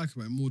you know what I like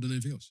about him more than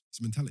anything else?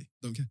 His mentality.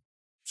 Don't care.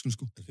 I'm just gonna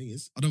score. The thing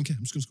is, I don't care.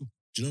 I'm just gonna score.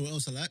 do you know what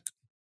else I like?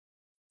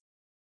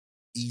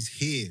 He's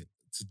here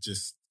to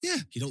just, Yeah.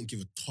 he don't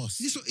give a toss.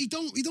 He's not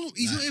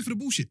Like- here for the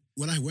bullshit.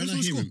 When I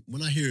Just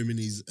wanna hear him in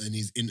his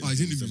interviews, Oh, his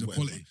interviews and are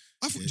whatever, quality.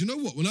 I thought, Yeah. do you know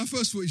what? When I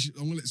first watched,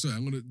 I'm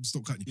gonna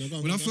stop cutting you. No, go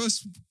on, When go I on.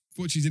 first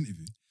watched his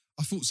interview,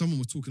 I thought someone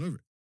was talking over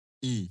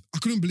it. Mm. I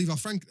couldn't believe how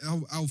frank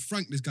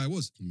this guy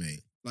was.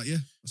 Mate, Like, yeah,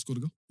 I scored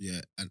a goal.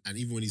 yeah, and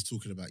even when he's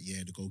talking about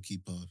the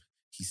goalkeeper,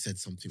 he said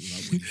something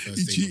like when he first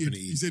He saved cheated.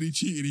 Infinity. He said he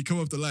cheated. He come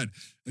off the line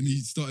and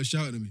he started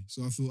shouting at me.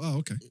 So I thought, oh,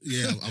 okay.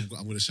 Yeah, I'm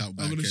going to shout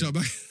back. I'm gonna and- shout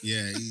back.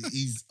 Yeah,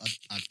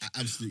 I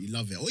absolutely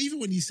love it. Or even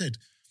when he said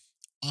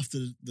after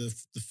the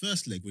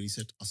first leg, when he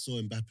said, "I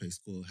saw Mbappe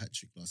score a hat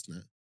trick last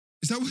night."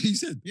 Is that what he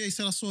said? Yeah, he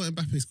said, "I saw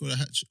Mbappe score a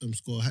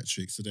hat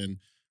trick." So then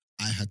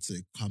I had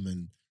to come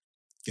and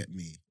get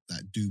me,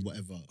 like do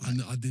whatever. I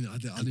didn't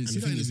and see the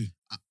that thing is, interview.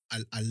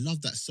 I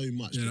love that so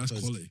much. Yeah, that's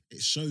because quality.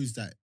 It shows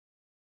that,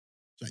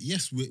 like,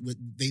 yes,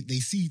 they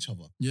see each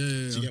other. Yeah, Do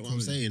you get what I'm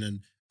quality. saying?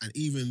 And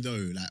even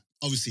though, like,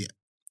 obviously,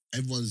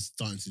 everyone's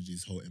starting to do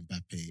this whole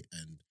Mbappe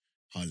and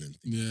Haaland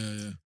thing.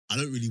 Yeah. I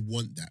don't really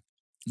want that.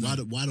 No.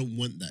 Why I don't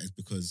want that is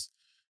because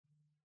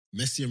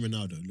Messi and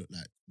Ronaldo look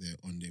like they're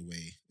on their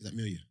way. Is that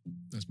me or you?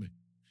 That's me.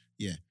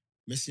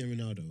 Messi and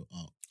Ronaldo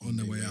are On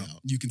their way out.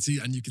 You can see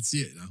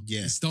it now.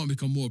 Yeah. It's starting to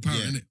become more apparent,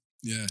 Yeah. isn't it?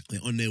 Yeah.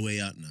 They're on their way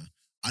out now.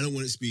 I don't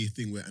want it to be a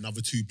thing where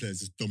another two players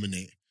just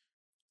dominate.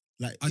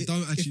 Like I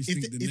don't actually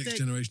think the if next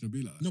generation will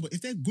be like that. No, but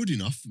if they're good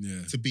enough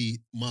to be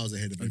miles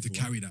ahead of and to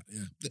everyone, carry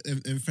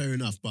that, and fair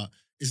enough. But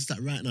it's just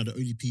like right now, the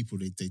only people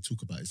they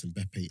talk about is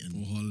Mbappe and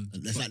Haaland.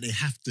 and it's like they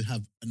have to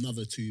have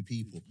another two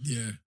people.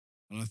 Yeah,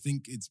 and I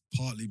think it's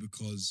partly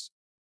because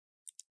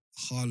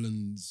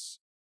Haaland's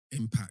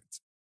impact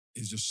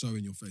is just so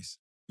in your face.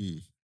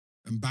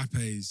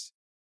 Mbappe's,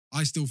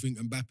 I still think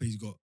Mbappe's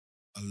got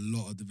a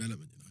lot of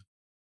development,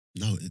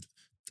 No,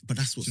 but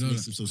that's what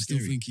makes him so scary.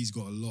 I still think he's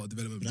got a lot of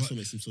development. But that's what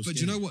makes him so scary.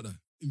 But you know what though?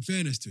 In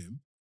fairness to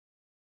him,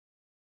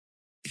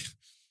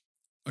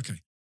 okay,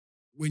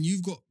 when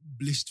you've got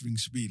blistering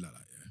speed like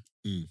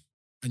that,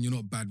 and you're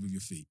not bad with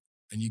your feet,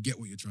 and you get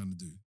what you're trying to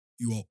do,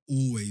 you are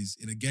always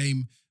in a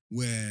game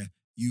where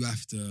you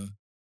have to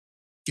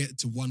get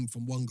to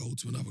from one goal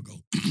to another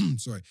goal.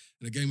 Sorry.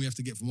 In a game we have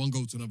to get from one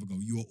goal to another goal,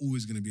 you are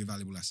always going to be a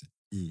valuable asset.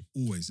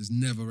 Always. There's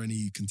never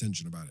any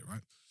contention about it,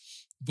 right?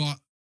 But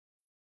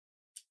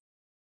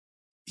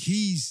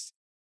he's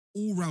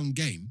all-round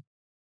game.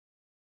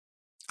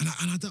 And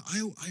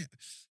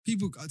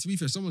people, to be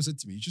fair, someone said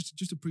to me,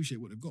 just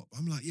appreciate what they've got.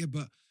 I'm like, yeah,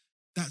 but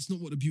that's not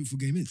what the beautiful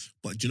game is.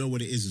 But do you know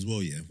what it is as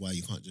well, yeah? Why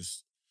you can't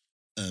just,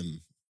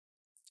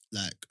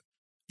 like,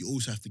 you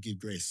also have to give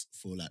grace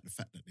for, like, the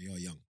fact that they are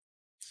young.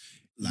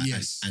 Like,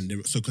 yes. And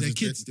they're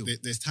kids still.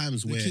 There's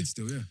times where... They're kids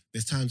still, yeah.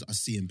 There's times I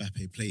see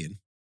Mbappe playing,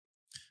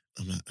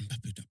 I'm like,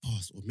 Mbappe, that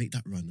pass, or make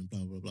that run, and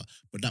blah, blah, blah.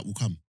 But that will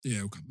come. Yeah,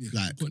 it will come, yeah.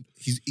 Like,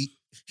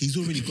 he's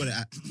already got it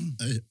at...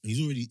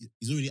 he's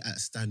already at a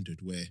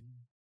standard where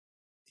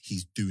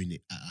he's doing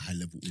it at a high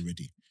level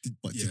already.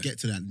 But to get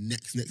to that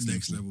next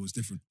level is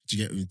different. Do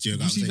you get me?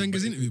 Did you see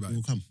Wenger's interview about it? He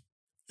will come.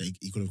 Yeah,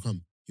 he could have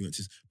come. He went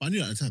to... But I knew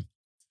that at the time.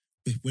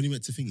 When he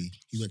went to Thingy,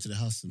 he went to the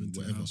house and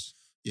whatever.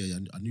 Yeah,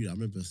 I knew that. I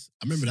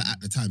remember that at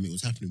the time it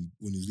was happening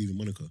when he was leaving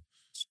Monaco. Do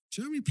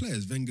you know how many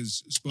players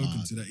Wenger's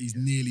spoken to that he's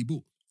nearly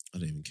bought? I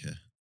don't even care.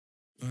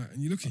 Right,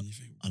 and you look and you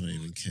think... I don't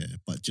even care.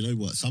 But do you know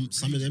what? Some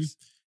of them,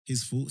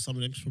 his fault. Some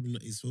of them, it's probably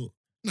not his fault.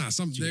 Nah,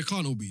 they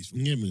can't all be his fault.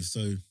 You get me?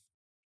 So,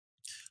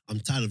 I'm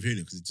tired of hearing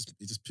it because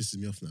it just pisses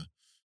me off now.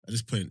 At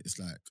this point, it's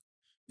like,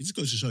 it just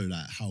goes to show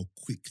like how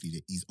quickly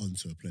that he's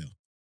onto a player.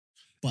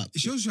 But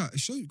it goes to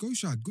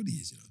show how good he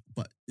is,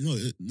 But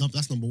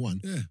that's number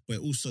one. Yeah. But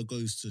it also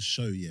goes to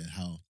show,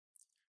 how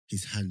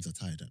his hands are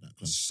tied at that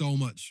club. So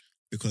much.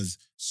 Because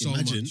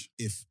imagine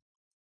if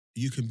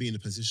you can be in a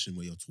position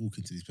where you're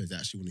talking to these players, they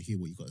actually want to hear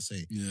what you got to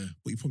say. Yeah.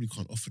 But you probably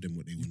can't offer them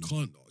what they want.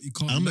 You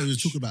can't. I'm not even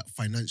talking about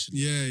financially.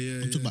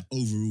 Yeah. I'm talking about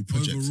overall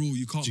projects. Overall,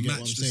 you can't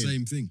match the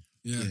same thing.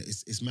 Yeah.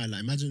 It's mad.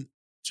 Like, imagine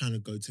trying to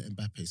go to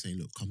Mbappe saying,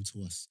 look, come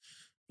to us,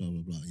 blah,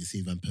 blah, blah. And you're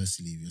seeing Van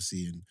Persie leave, you're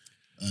seeing...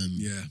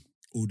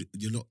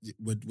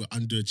 we're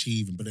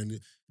underachieving, but then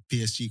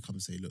PSG come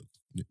and say, look,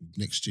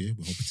 next year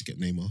we're hoping to get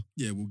Neymar.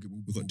 Yeah,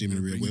 we've got Di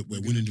Maria.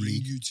 We're winning the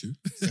league. You two.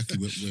 Exactly,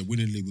 we're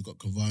winning the league. We've got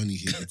Cavani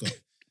here. We've got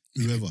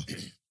whoever.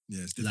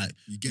 Yeah, it's like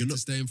you get to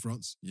stay in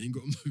France. You ain't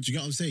got to move. Do you get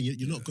what I'm saying?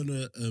 You're not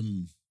gonna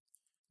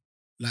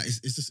like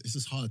it's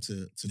just hard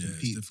to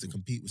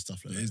compete with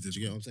stuff like that. Do you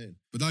get what I'm saying?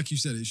 But like you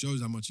said, it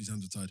shows how much his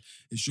hands are tied.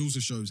 It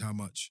also shows how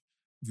much,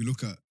 if you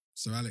look at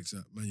Sir Alex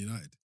at Man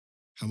United,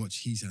 how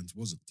much his hands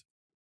wasn't.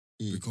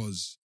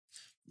 Because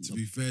to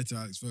be fair to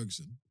Alex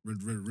Ferguson,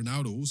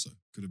 Ronaldo also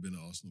could have been an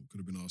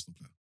Arsenal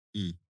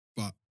player.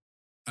 But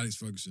Alex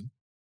Ferguson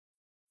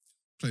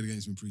played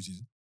against him in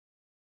pre-season,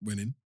 went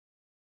in.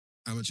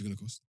 How much are going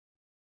to cost?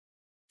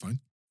 Fine,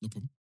 no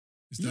problem.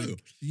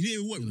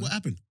 What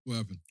happened? What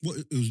happened?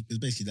 It was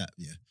basically that,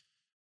 yeah.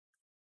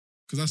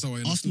 Because that's how I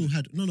understood.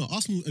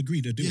 Arsenal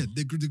agreed a deal. Yeah,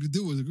 the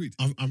deal was agreed.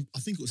 I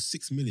think it was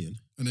 6 million.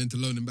 And then to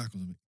loan him back or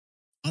something.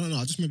 I don't know.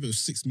 I just remember it was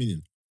 6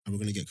 million, and we're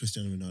going to get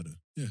Cristiano Ronaldo.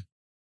 Yeah.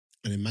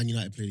 And then Man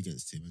United played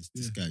against him, and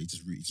this guy he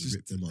just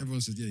ripped them up.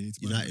 Everyone said, "Yeah, you need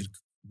to." United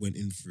went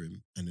in for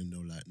him, and then they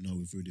were like, "No,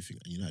 we've already think,"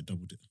 and United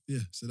doubled it.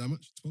 Yeah. So how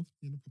much? 12?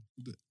 Yeah, no problem.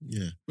 We'll do it.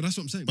 Yeah. But that's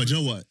what I'm saying. But you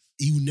know what?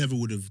 He never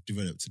would have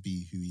developed to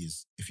be who he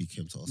is if he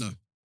came to Arsenal. No.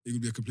 He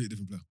would be a completely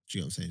different player. Do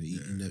you know what I'm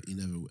saying? He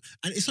never would.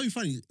 And it's so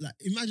funny. Like,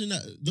 imagine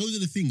that. Those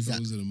are the things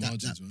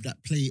that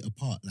play a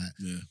part. Like,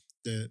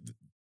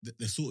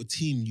 the sort of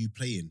team you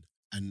play in,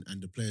 and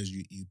the players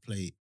you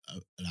play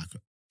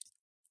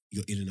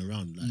you're in and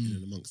around, like in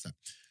and amongst that.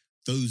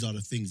 Those are the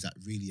things that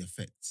really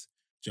affect.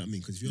 Do you know what I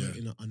mean? Because if you're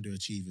in an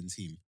underachieving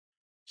team,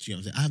 do you know what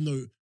I'm saying? I have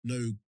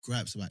no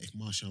gripes about if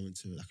Martial went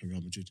to like a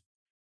Real Madrid,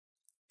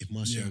 if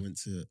Martial went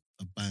to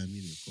a Bayern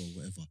Munich or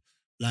whatever.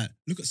 Like,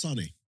 look at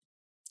Sane.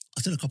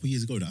 I said a couple of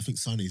years ago that I think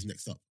Sane is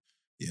next up.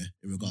 Yeah,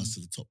 in regards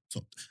to the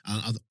top.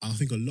 And I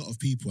think a lot of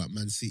people at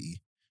Man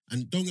City,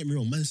 and don't get me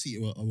wrong, Man City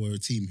were a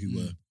team who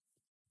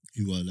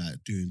were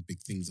like doing big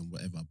things and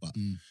whatever. But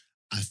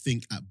I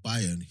think at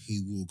Bayern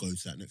he will go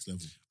to that next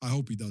level. I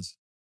hope he does.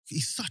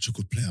 He's such a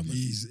good player, man.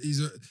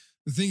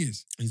 The thing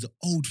is, he's an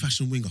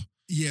old-fashioned winger.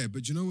 Yeah,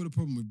 but you know what the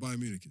problem with Bayern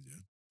Munich is?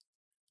 Yeah,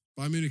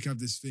 Bayern Munich have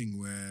this thing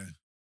where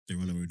they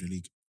run away with the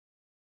league.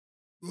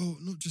 Well,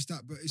 not just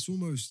that, but it's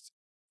almost.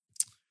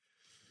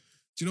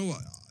 Do you know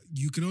what?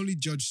 You can only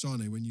judge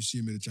Sane when you see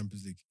him in the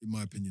Champions League, in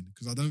my opinion,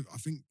 because I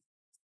think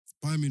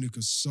Bayern Munich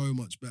are so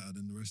much better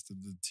than the rest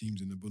of the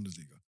teams in the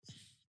Bundesliga.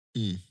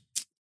 Mm.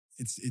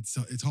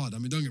 It's hard. I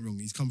mean, don't get me wrong.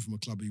 He's come from a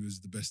club. He was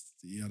the best.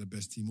 He had the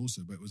best team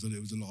also, but it was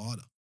a lot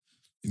harder.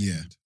 in the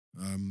Yeah.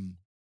 end.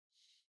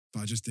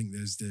 But I just think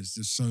there's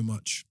so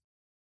much.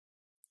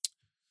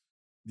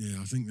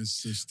 Yeah, I think there's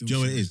still. Do you know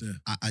what it so is?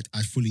 much there.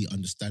 I fully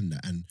understand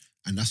that, and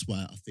that's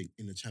why I think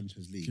in the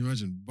Champions League, Can you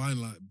imagine Bayern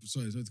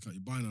sorry to cut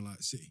you. Bayern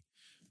like City.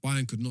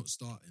 Bayern could not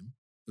start him,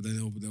 but then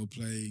they'll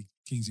play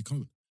Kingsley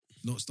Coman.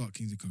 Not start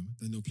Kingsley Coman,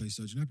 then they'll play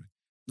Serge Gnabry.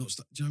 Not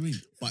start. Do you know what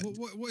I mean?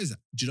 But- What is that?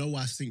 do you know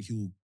why I think he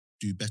will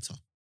do better?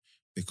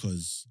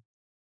 Because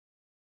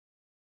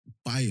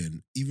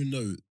Bayern, even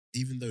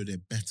though they're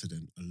better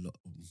than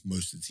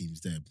most of the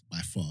teams there by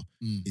far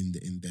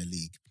in their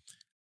league,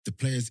 the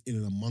players in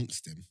and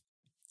amongst them,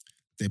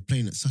 they're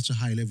playing at such a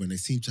high level, and they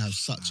seem to have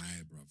such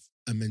Aye, bruv.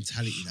 a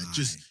mentality that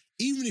just Aye.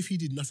 even if he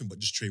did nothing but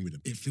just train with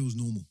them, It feels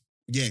normal.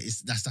 yeah,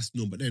 that's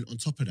normal. But then on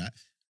top of that,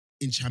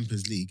 in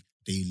Champions League,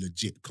 they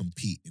legit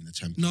compete in the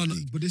Champions No,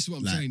 League. but this is what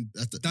I'm Like, saying.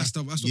 that's That's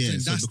what I'm yeah, saying.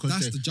 so That's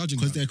because the judging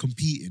because ground. they're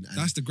competing. And,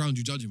 That's the ground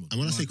you judge him on. and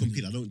when I in say my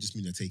compete, opinion. I don't just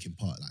mean they're taking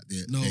part. Like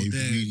they're they're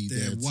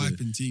there to-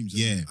 wiping teams.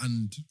 Yeah.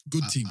 and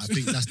good teams. I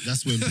think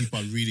that's when people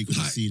are really going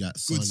to Like, see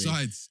that good Sané,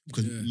 sides.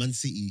 because Yeah. Man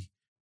City,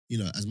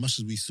 as much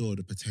as we saw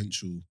the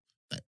potential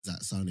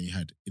that Sané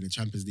had in the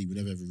Champions League, we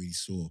never ever really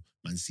saw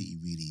Man City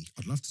really.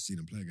 I'd love to see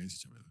them play against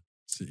each other.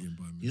 City and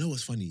Bayern. You know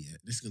what's funny? Yeah,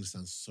 this is going to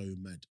sound so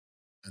mad,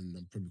 and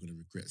I'm probably going to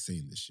regret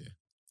saying this year.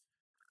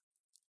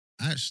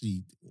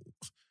 Actually,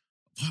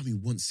 part of me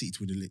wants City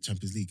to win the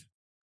Champions League.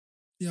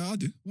 Yeah, I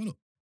do. Why not?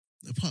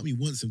 A part of me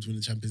wants them to win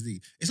the Champions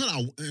League. It's not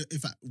that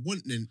if I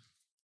want them,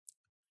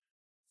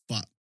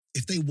 but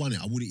if they won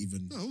it, I wouldn't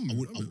even. No,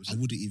 I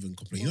wouldn't even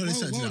complain. Why- There's why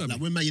certain would things I like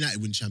be? when Man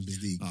United win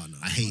Champions League, Oh, no,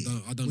 I hate it.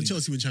 I don't When need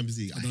Chelsea win Champions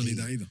League, I don't need hate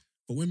that it. either.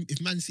 But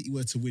if Man City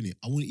were to win it,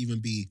 I wouldn't even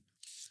be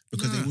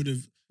because they Nah. would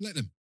have. Let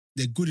them.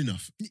 They're good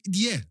enough.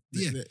 Yeah.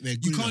 They're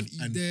good You can't.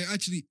 enough. And, They're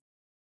actually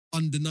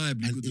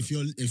undeniably and good. if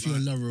you're a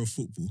Like- lover of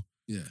football,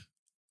 Yeah.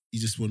 you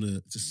just want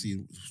to see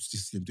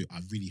them do it. I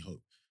really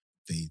hope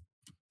they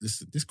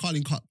this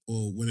Carling Cup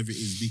or whenever it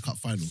is the Cup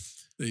final.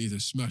 They need to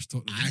smash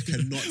Tottenham. I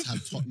cannot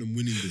have Tottenham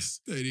winning this.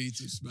 They need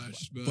to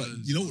smash. But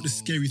Spurs. you know what the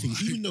scary thing? my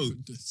Even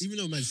goodness.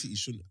 though Man City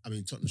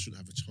Tottenham shouldn't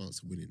have a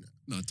chance of winning that.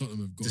 No,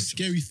 Tottenham have got The a chance.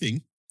 scary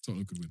thing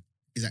Tottenham could win.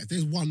 is that if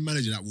there's one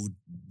manager that will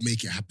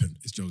make it happen,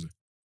 It's Jose.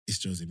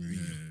 it's Jose Yeah,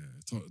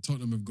 Mourinho.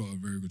 Tottenham have got a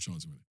very good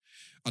chance of winning.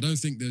 I don't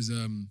think there's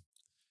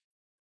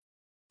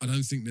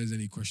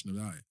any question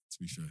about it, to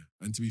be fair.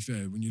 And to be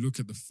fair, when you look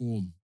at the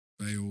form,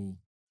 Bale,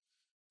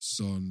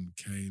 Son,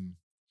 Kane,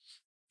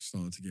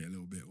 starting to get a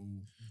little bit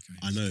okay.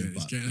 I know, it's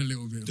but getting a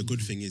little bit. The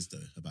good thing is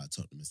though about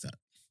Tottenham is that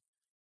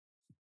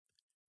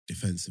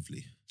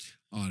defensively,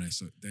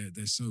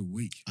 they're so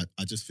weak.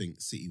 I just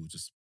think City will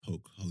just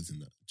poke holes in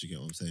that. Do you get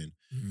what I'm saying?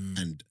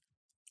 Yeah. And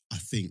I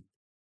think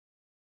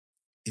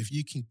if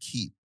you can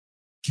keep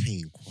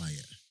Kane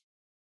quiet,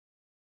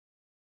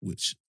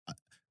 which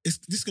this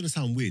is going to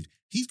sound weird.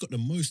 He's got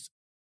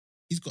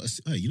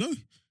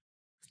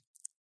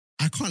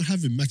I can't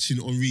have him matching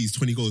Henri's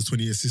 20 goals,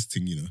 20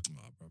 assisting, Bruv,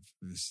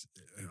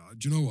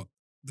 do you know what?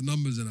 The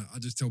numbers and I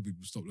just tell people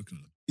stop looking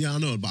at them Yeah, I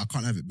know, but I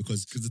can't have it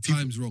because because the people-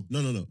 time's wrong.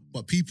 No.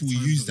 But people will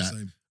Time's use not that. the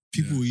same.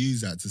 People Yeah. will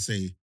use that to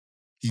say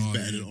he's Oh,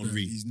 better than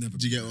Henri. He's never.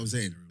 Do you get been what I'm better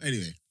saying? than Thierry.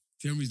 Anyway,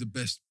 Thierry's the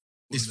best.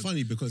 it's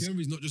funny because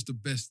Thierry's not just the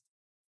best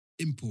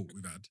import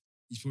we've had.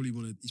 He's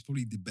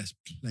probably the best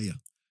player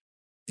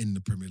in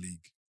the Premier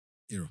League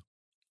era.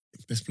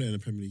 best player in the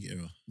Premier League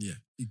era. Yeah,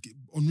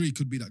 Henri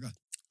could be that guy.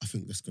 I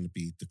think that's going to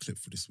be the clip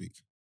for this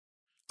week.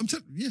 I'm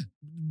telling. Yeah,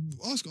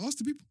 ask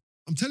the people.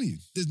 I'm telling you,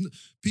 there's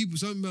people.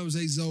 Some people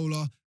say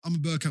Zola. I'm a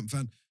Bergkamp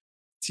fan.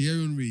 Thierry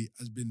Henry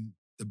has been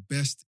the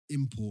best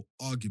import,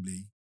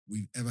 arguably,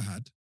 we've ever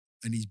had,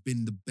 and he's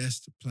been the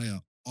best player,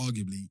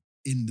 arguably,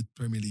 in the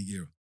Premier League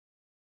era.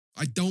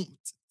 I don't.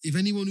 If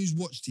anyone who's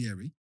watched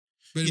Thierry,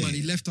 bear in mind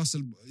he left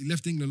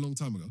England a long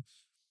time ago.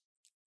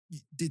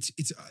 It's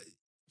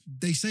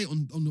they say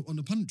on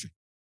the punditry.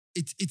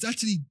 It's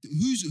actually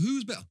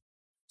who's better.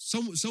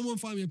 Someone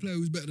find me a player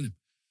who's better than him,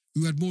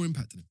 who had more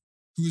impact than him,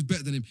 who was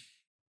better than him.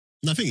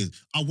 The thing is,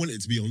 I want it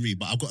to be Henri,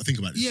 but I've got to think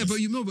about it. Yeah, first.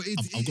 but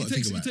I've got to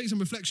think about it takes some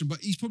reflection. But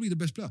he's probably the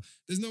best player.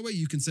 There's no way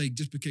you can say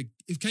just because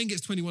if Kane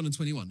gets 21 and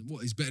 21,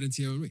 what he's better than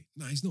Thierry Henry?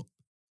 No, he's not.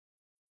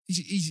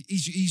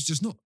 He's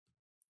just not.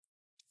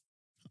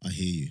 I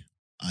hear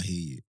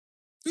you.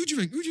 Who do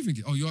you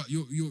think? Oh, you're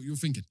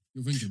thinking.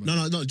 You're thinking.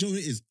 No. Do you know what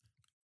it is?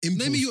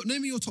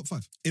 Name me your top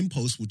five.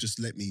 Impulse will just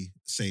let me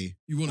say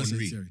You want to say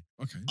Henri. Thierry?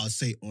 Okay. I'll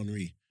say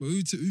Henri. But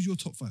who's your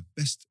top five?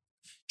 Best,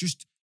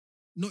 just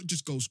not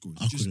just goal scorers.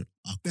 I Just couldn't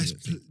best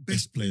think. pl-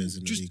 best players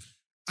in the just- league.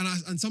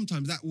 and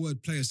sometimes that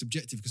word player is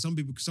subjective because some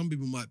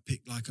people might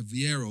pick like a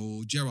Vieira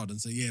or Gerrard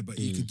and say, yeah, but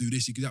he could do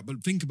this, he could that.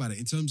 But think about it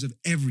in terms of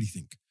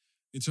everything,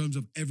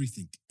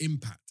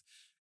 impact,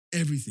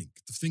 everything,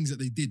 the things that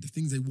they did, the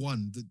things they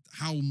won,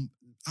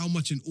 how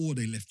much in awe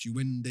they left you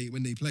when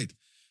they played.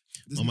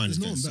 My mind is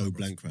no getting one so better,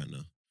 blank right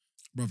now.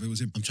 bruv. It was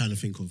him. I'm trying to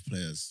think of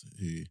players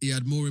who. He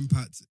had more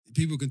impact.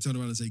 People can turn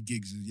around and say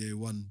Giggs, yeah,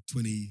 won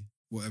 20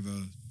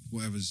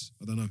 whatever's,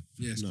 I don't know.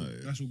 Yeah, it's No. cool.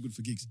 That's all good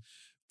for gigs.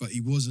 But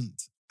he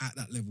wasn't at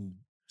that level Do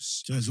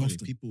you know as what's funny?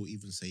 often. People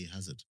even say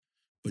Hazard.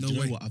 But No do you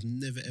know way. what? I've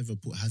never ever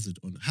put Hazard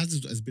on.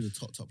 Hazard has been a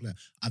top player.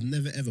 I've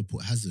never ever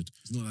put Hazard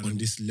It's not that on level.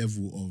 this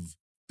level of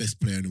best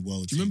player in the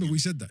world. Do you remember thing. we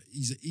said that?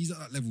 He's at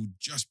that level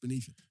just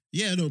beneath it.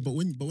 Yeah, no, but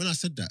when I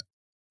said that,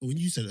 or when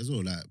you said it as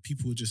well, like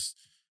people were just,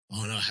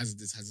 oh no, Hazard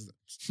this, Hazard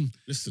that.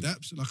 Listen,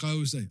 That's, like I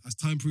always say, has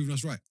time proven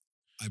us right?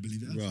 I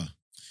believe it has. bruh.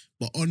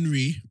 But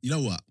Henry, you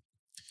know what?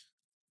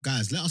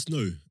 Guys, let us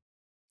know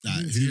like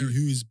Vince Thierry.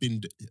 who has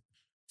been the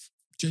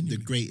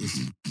Genuinely. greatest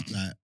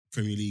like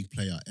Premier League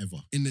player ever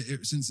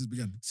Since it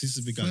began. since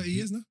it began. 30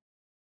 years now?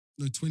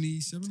 No,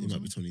 27 It or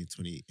might be something?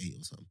 28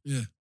 or something.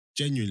 Yeah.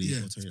 Genuinely, Yeah,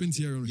 or it's 20 been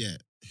Thierry Henry. Yeah,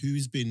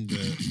 who's been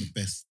the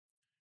best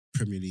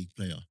Premier League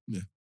player?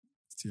 It's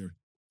Thierry.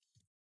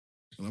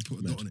 And I put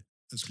a Mad. dot on it.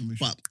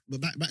 Exclamation. But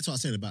back to what I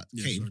was saying about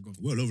Yeah, Kane. sorry, go on.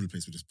 We're all over the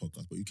place with this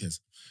podcast, but who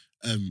cares?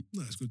 No,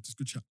 it's good. It's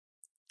good chat.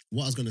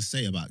 What I was going to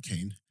say about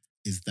Kane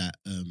is that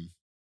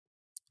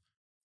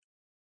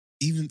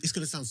even it's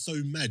going to sound so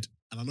mad,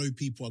 and I know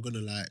people are going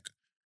to like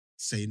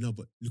say no,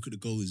 but look at the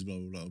goals, blah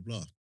blah blah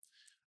blah.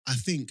 I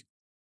think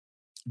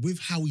with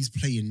how he's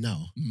playing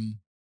now,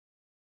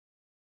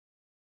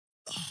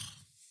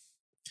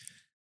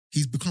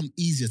 he's become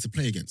easier to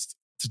play against,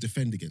 to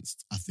defend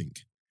against. I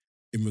think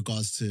in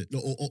regards to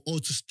or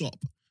to stop,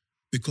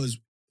 because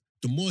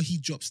the more he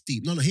drops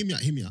deep, hear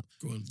me out.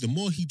 Go on. The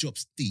more he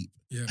drops deep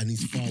Yeah. and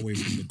he's far away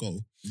from the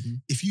goal,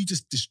 Mhm. if you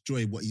just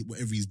destroy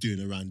whatever he's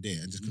doing around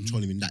there and just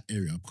control him in that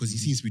area, because he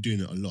seems to be doing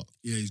it a lot.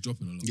 Yeah, he's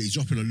dropping a lot. Yeah, he's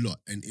dropping a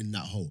lot and in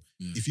that hole.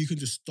 Yeah. If you can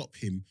just stop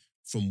him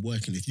from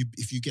working, if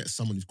you get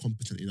someone who's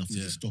competent enough to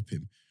Yeah. just stop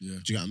him, Yeah. do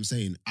you get what I'm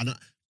saying? And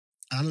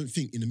I don't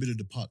think in the middle of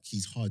the park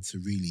he's hard to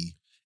really.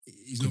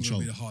 He's not going Control.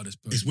 to be the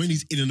hardest person. It's when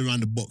he's in and around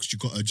the box you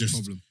gotta just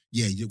problem.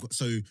 yeah.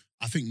 So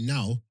I think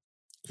now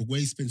where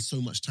he spends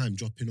so much time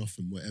dropping off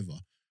and whatever,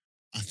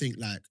 I think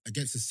like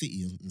against the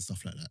City and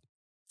stuff like that,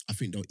 I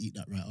think they'll eat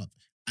that right up.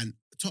 And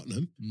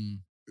Tottenham,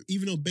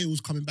 even though Bale's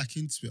coming back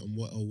into it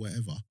or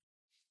whatever,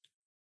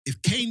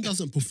 if Kane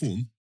doesn't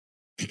perform,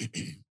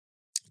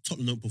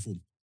 Tottenham don't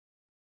perform.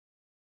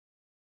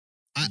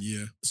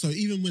 Yeah. So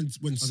even when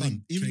Son,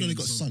 think even though they Kane's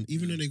got Son, Son,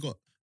 even yeah. though they got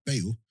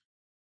Bale,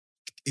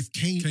 if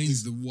Kane Kane's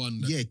is the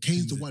one. That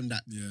Kane's the pins it. one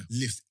that Yeah.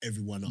 lifts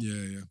everyone up. Yeah,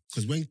 yeah.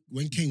 Because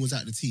when Kane was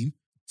out of the team,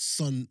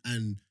 Son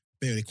and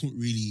Bale they couldn't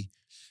really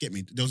get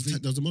me. There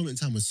was a moment in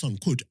time when Son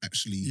could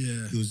actually.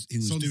 Yeah. He was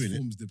Son's doing it.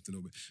 form's dipped a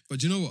little bit. But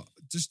do you know what?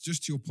 Just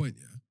to your point,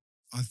 yeah,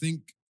 I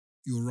think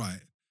you're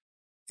right.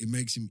 It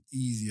makes him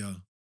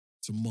easier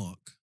to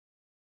mark.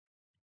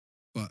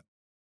 But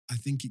I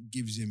think it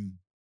gives him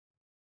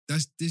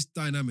that's this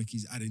dynamic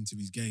he's adding to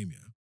his game,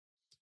 yeah.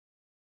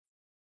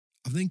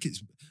 I think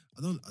it's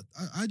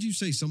how do you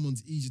say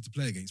someone's easier to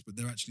play against, but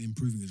they're actually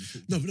improving as a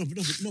footballer? No, but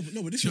this Do is you know what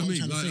what I I'm mean?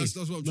 trying to Like, say.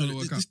 that's what I'm trying to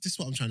work out. This is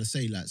what I'm trying to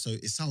say. Like, so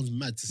it sounds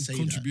mad to His say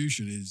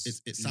contribution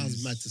that. It sounds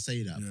is- mad to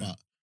say that, yeah. but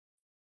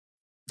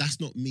that's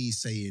not me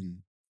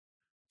saying.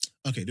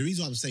 Okay, the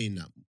reason why I'm saying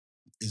that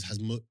is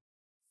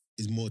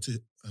more to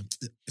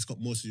it's got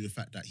more to do with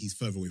the fact that he's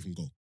further away from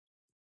goal.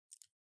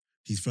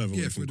 He's further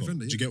away for from a goal.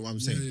 defender. Do you get what I'm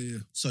saying? Yeah.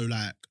 So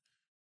like,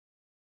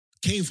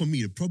 Kane for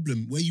me, the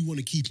problem where you want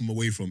to keep him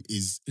away from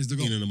is Is the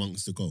goal. in and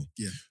amongst the goal.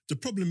 Yeah. The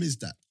problem is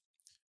that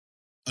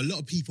a lot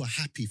of people are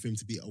happy for him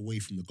to be away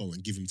from the goal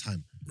and give him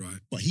time. Right.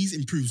 But he's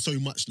improved so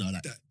much now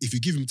that if you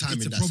give him time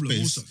It's in a that problem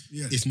space, also.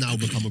 Yeah. it's now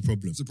become a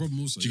problem. It's a problem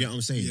also. Do you get what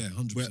I'm saying? Yeah,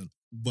 100%.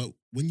 But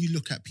when you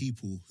look at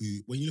people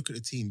when you look at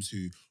the teams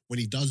who, when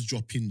he does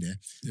drop in there,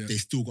 Yeah. they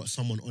still got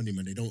someone on him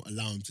and they don't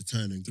allow him to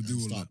turn and To do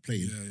all start that.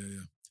 playing.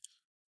 Yeah.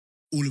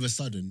 All of a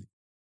sudden,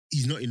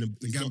 he's not in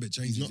The gambit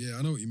changes. Yeah,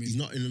 I know what you mean. He's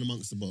not in and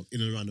amongst the box,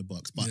 in and around the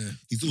box, but Yeah.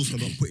 he's also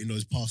not putting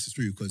those passes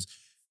through because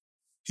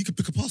he could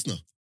pick a pass now.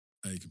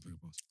 Hey, you can pick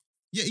a pass.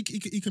 Yeah, he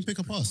can pick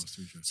a pass.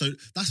 to be fair. So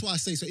that's why I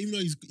say. So even though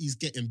he's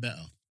getting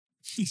better,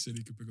 He said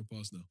he could pick a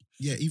pass now.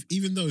 yeah.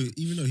 Even though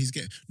he's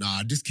getting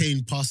this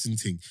Kane passing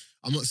thing.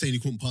 I'm not saying he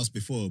couldn't pass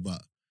before,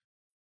 but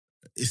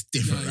it's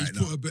different He's right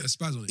put now. a bit of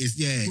spaz on it. It's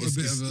Put a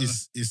bit of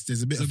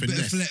there's a bit There's of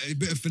finesse. a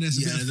bit of finesse,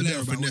 a Yeah, bit there's of a bit flair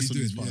of about what finesse he's on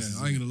doing. these passes,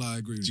 Yeah, I ain't gonna lie, I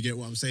agree with Do you you. get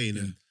what I'm saying?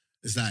 Yeah. And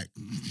it's like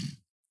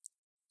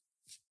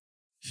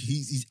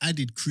he's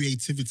added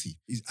creativity.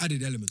 He's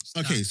added elements.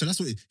 Okay, so that's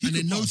what. He And could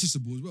they're pass.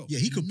 noticeable as well. Yeah,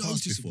 he could pass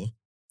Noticeable. before.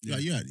 Yeah.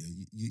 Yeah,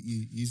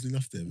 you used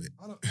enough there, mate.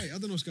 I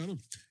don't know what's going on.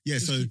 Yeah,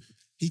 Just so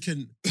he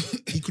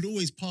could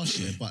always pass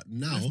here, but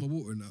now Left my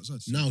water in the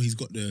outside. he's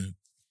got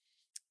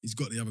he's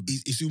got the other bit.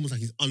 it's almost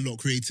like he's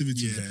unlocked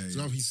creativity. Yeah, So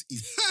now he's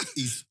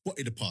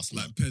spotted the pass.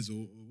 Now. Like Pez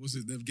or what's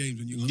it? Them games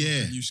when you unlock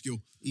Yeah. a new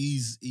skill.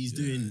 He's Yeah.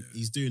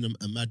 doing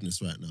a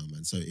madness right now,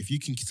 man. So if you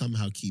can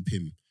somehow keep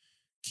him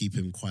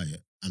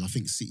quiet, and I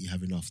think City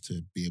have enough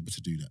to be able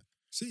to do that.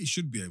 City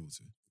should be able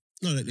to.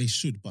 No, they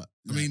should, but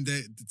I mean,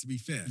 to be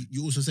fair,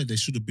 you also said they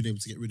should have been able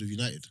to get rid of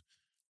United.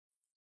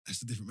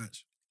 that's a different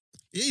match.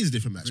 It is a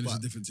different I match, mean, it's a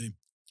but different team.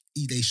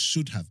 they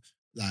should have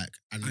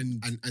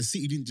and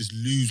City didn't just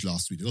lose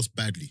last week; they lost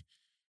badly.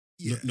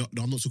 Yeah. No,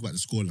 I'm not talking about the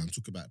scoreline. I'm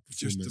talking about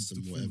Just performance the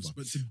and performance.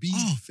 whatever. But to be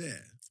Oh.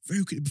 fair,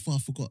 Very quickly before I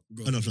forgot.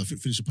 Go Oh, on. no,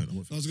 finish the point. I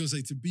want I was going to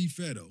say, to be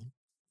fair though,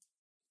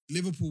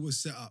 Liverpool was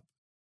set up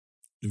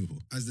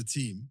Liverpool. as the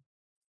team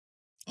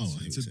Oh, I hear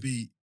what you're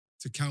saying.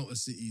 to counter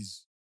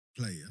City's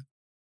play, yeah?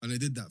 And they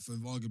did that for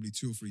arguably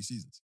 2 or 3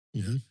 seasons.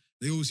 Yeah? Mhm.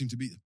 They always seem to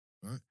beat them,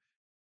 right?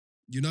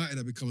 United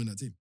are becoming that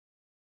team.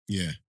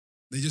 Yeah.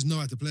 They just know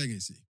how to play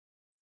against City.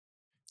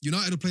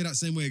 United will play that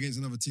same way against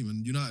another team,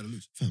 and United will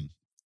lose. Fam,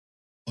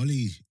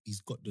 Ollie, he's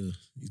got the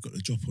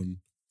drop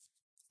on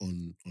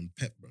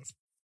Pep, bro.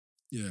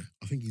 Yeah.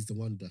 I think he's the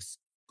one that's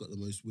got the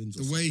most wins.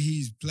 The way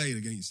he's played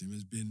against him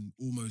has been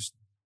almost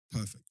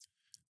perfect.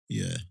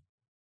 Yeah.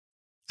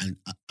 And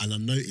I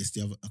noticed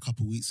a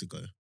couple of weeks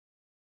ago,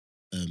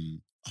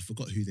 I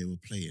forgot who they were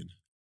playing.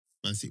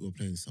 Man City were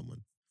playing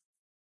someone.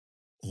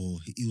 Or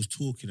he was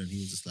talking and he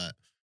was just like,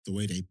 he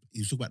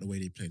was talking about the way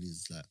they play, and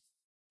he's like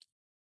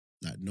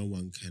no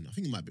one can. I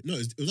think it might be, no,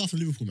 it was after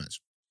the Liverpool match.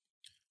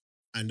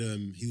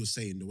 And he was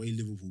saying the way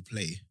Liverpool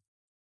play,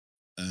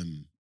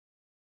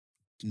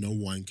 no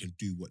one can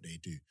do what they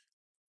do.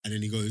 And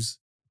then he goes,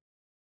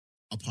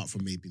 apart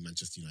from maybe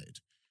Manchester United.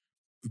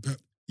 Pep.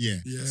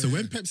 Yeah. Yeah. So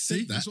when Pep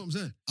said that, that's what I'm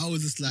saying. I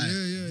was just like,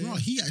 bro,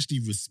 he actually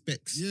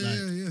respects.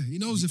 Yeah. He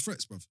knows the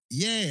threats, bruv.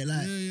 Yeah,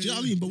 like, do you know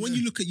what I mean? But when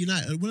you look at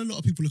United, when a lot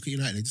of people look at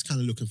United, they just kind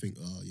of look and think,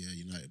 oh yeah,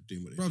 United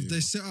doing what they do. Bruv, they're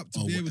set up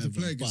to be able to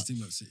play against a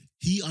team like City.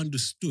 He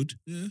understood.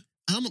 Yeah.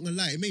 And I'm not gonna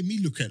lie, it made me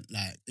look at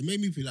it made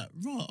me be like,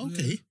 right,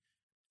 okay.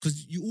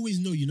 Because you always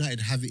know United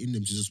have it in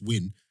them to just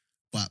win.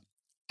 But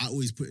I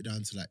always put it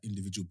down to like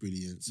individual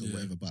brilliance or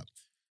whatever. But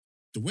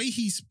the way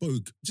he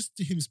spoke, just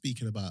to him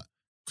speaking about,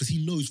 because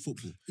he knows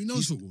football. He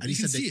knows football. And he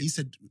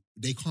said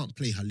they can't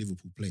play how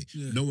Liverpool play.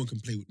 Yeah. No one can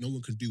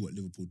do what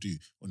Liverpool do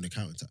on the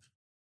counter-attack,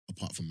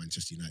 apart from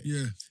Manchester United.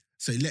 Yeah.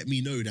 So it let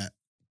me know that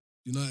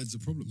United's a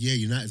problem. yeah,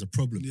 United's a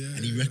problem. Yeah,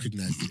 and he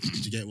recognised it. Do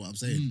you get what I'm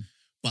saying? Mm.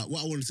 But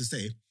what I wanted to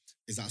say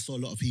is that I saw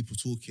a lot of people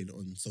talking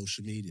on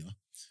social media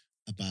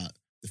about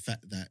the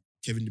fact that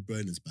Kevin De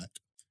Bruyne is back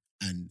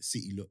and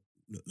City look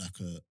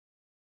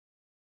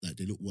like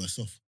they look worse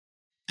off,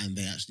 and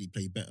they actually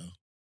play better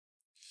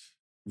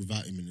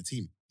without him in the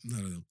team. No,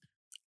 they don't.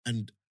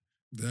 And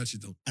They actually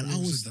don't. And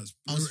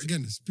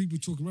again, it's people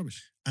talking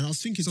rubbish. And I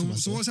was thinking to myself.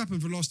 So what's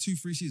happened for the last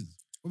 2-3 seasons?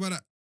 What about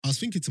that? I was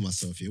thinking to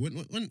myself, yeah,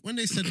 when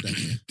they said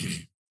that, yeah,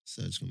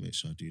 so I'm just gonna make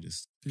sure I do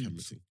this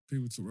camera thing.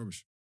 People talk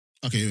rubbish.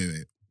 Okay,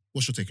 wait.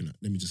 What's your take on that?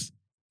 Let me just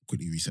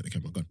quickly reset the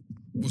camera. Go on.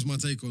 What's my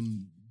take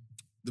on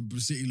the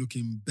City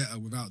looking better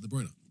without De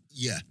Bruyne?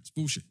 Yeah. It's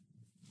bullshit.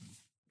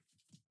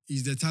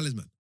 He's their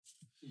talisman.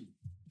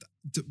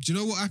 Do you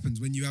know what happens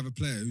when you have a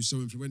player who's so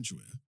influential?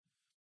 Yeah?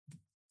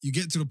 You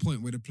get to the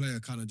point where the player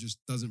kind of just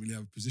doesn't really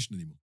have a position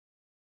anymore.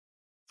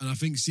 And I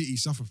think City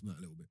suffer from that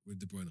a little bit with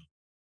De Bruyne,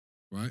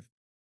 right?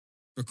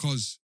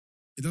 Because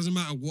it doesn't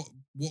matter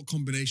what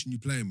combination you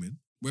play him in,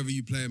 whether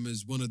you play him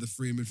as one of the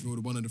 3 in midfield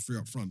or one of the 3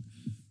 up front,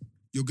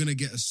 you're going to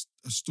get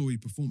a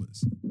storied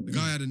performance. The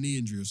guy had a knee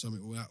injury or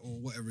something, or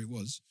whatever it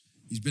was.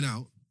 He's been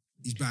out.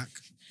 He's back.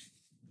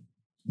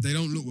 They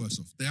don't look worse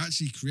off. They're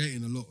actually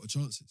creating a lot of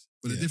chances.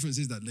 But the difference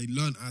is that they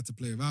learned how to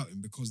play without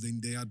him because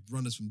they had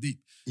runners from deep.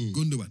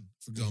 Gundogan,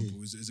 for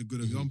example, is a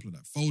good example of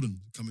that. Foden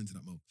come into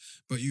that mold.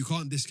 But you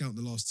can't discount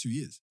the last 2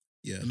 years.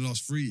 Yeah. And the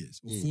last 3 years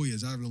or 4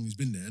 years, however long he's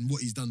been there, and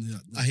what he's done in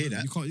that. I hear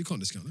that. You can't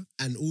discount that.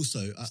 And also,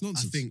 I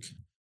think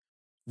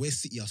where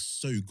City are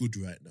so good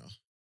right now,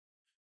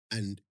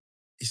 and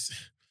it's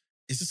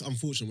just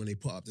unfortunate when they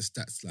put up the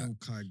stats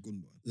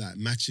like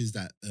matches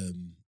that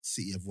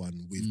City have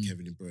won with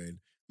Kevin De Bruyne,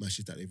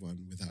 matches that they've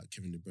won without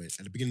Kevin De Bruyne.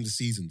 At the beginning of the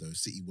season, though,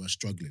 City were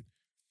struggling.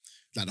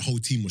 Like the whole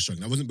team was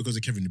struggling. That wasn't because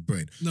of Kevin De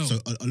Bruyne. No. So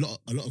a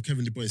lot of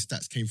Kevin De Bruyne's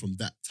stats came from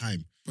that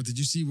time. But did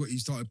you see what he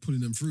started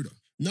pulling them through, though?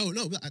 No,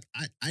 but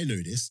I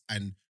know this.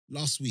 And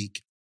last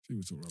week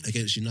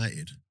against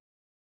United,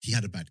 he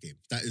had a bad game.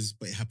 But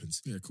it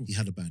happens. Yeah, cool. He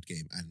had a bad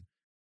game. And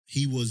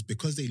he was,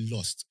 because they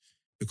lost,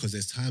 because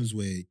there's times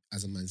where,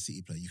 as a Man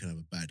City player, you can have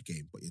a bad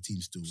game, but your team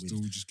still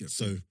wins. Just get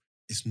so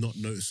it's not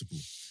noticeable.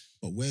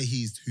 But where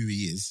he's who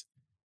he is,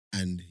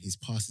 and his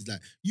passes,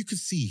 like, you could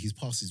see his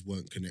passes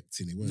weren't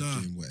connecting, they weren't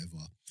doing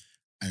whatever.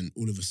 And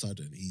all of a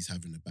sudden, he's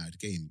having a bad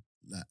game.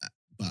 Like,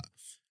 but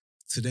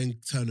to then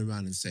turn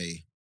around and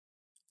say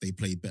they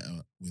play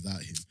better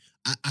without him,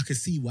 I could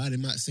see why they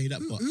might say that.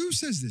 But who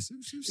says this?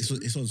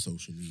 It's on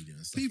social media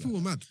and stuff. People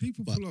are mad.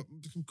 People pull up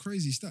some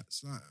crazy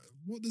stats. Like,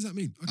 what does that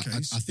mean? Okay,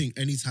 I think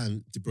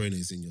anytime De Bruyne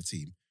is in your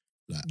team,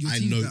 like I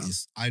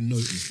notice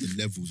the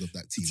levels of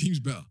that team. The team's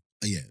better.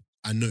 Yeah,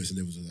 I notice the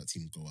levels of that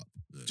team go up.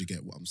 Yeah. Do you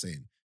get what I'm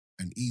saying?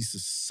 And he's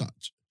just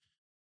such.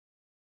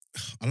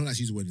 I don't like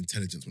to use the word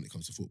intelligence when it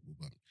comes to football,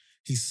 but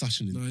he's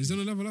such an. No, he's on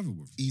another level,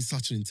 bro. He's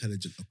such an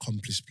intelligent,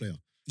 accomplished player.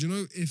 Do you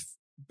know if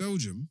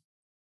Belgium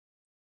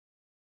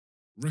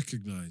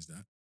recognised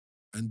that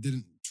and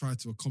didn't try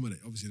to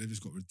accommodate? Obviously, they've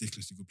just got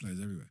ridiculously good players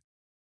everywhere,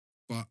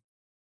 but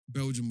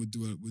Belgium would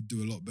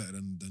do a lot better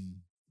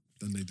than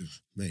they do.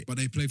 Mate. But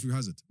they play through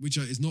Hazard, which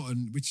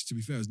to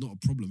be fair is not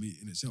a problem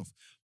in itself.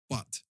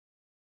 But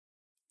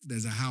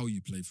there's a how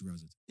you play through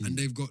Hazard. Mm. And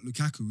they've got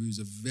Lukaku, who's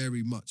a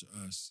very much, I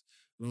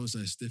don't want to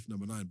say a stiff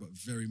number 9, but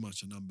very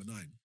much a number 9.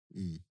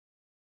 Mm.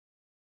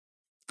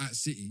 At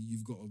City,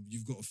 you've got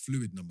a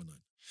fluid number 9.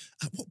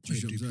 At what Do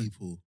you point see do what I'm saying?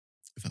 people?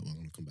 In fact, I'm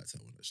going to come back to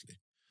that one actually.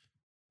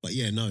 But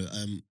yeah, no.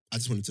 I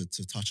just wanted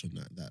to touch on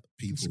that. That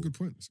people, It's a good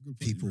point. It's a good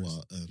point. people you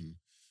are raised.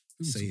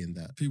 People saying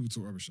that, People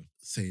talk rubbish. Though.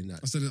 saying that.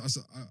 I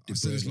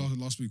said this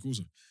last week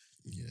also.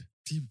 Yeah,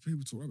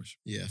 People talk rubbish.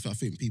 yeah. I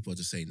think people are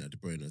just saying that De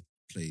Bruyne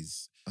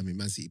plays. I mean,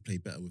 Man City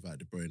played better without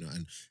De Bruyne,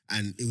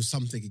 and it was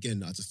something again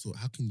that I just thought,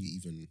 how can you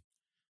even?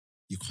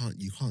 You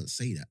can't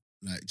say that.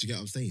 Like, do you get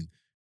what I'm saying?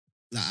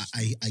 Like,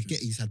 I get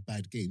he's had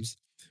bad games,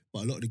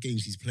 but a lot of the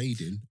games he's played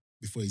in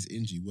before his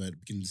injury were at the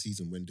beginning of the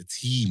season when the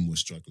team was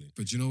struggling.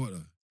 But you know what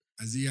though?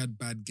 Has he had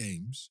bad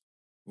games,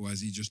 or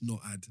has he just not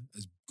had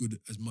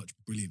as much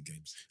brilliant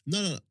games?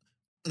 No.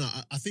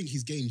 I think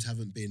his games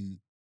haven't been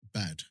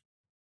bad,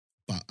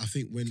 but I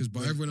think when Because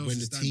by everyone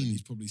else's the standard, team,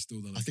 he's probably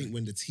still done. I think okay.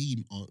 when the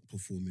team aren't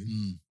performing,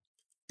 Mm.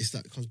 it's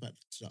like it comes back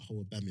to that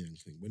whole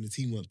Aubameyang thing. When the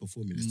team weren't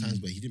performing, there's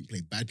times where he didn't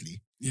play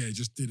badly. Yeah, it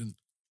just didn't.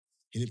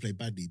 He didn't play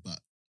badly, but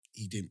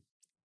he didn't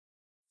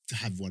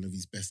have one of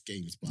his best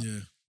games. But Yeah.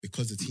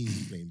 because the team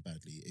is playing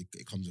badly,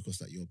 it comes across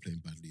that you're playing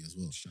badly as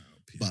well. Shout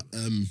out, Pierre.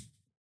 But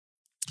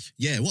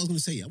yeah, what I was going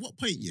to say, at what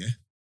point, yeah,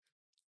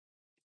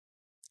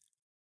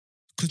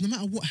 because no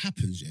matter what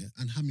happens, yeah,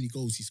 and how many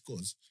goals he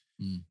scores,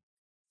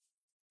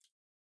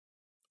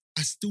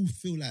 I still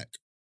feel like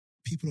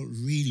people don't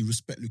really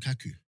respect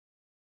Lukaku.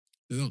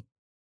 They don't.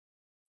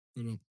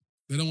 They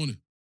don't want to.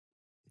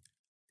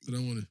 They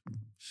don't want to.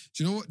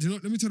 Do you know what?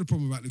 Let me tell you the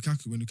problem about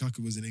Lukaku when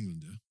Lukaku was in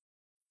England, yeah?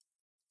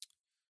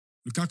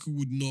 Lukaku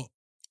would not.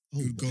 Oh,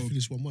 He would but they go.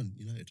 finished 1-1,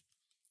 United.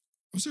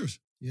 Oh, serious?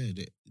 Yeah,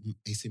 the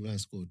AC Milan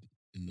scored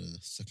in the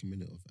second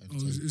minute of Oh, added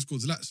time. he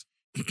scored Zlats.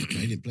 No,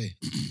 he didn't play.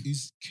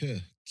 Who's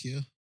Kier?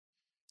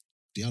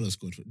 Diallo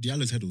scored.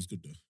 Diallo's header was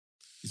good though.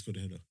 He scored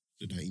a header.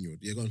 The 19-year-old.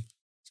 Yeah, go on.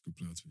 It's a good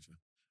player, to be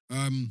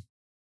fair.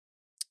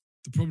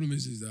 The problem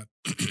is that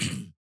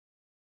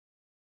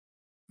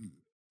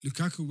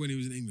Lukaku, when he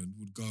was in England,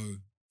 would go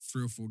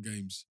 3 or 4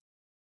 games.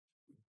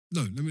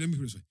 No, let me put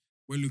it this way.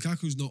 When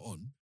Lukaku's not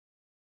on,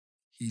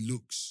 he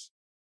looks,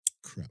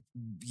 Crap.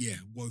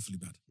 woefully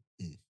bad.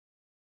 Mm.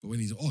 But when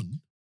he's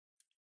on,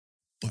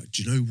 But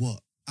do you know what?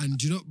 and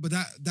do you know, but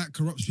that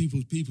corrupts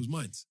people's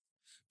minds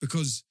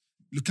because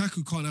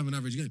Lukaku can't have an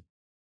average game.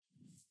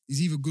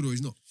 He's either good or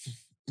he's not.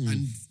 Mm.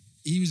 And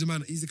he's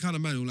the kind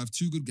of man who'll have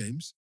 2 good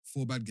games,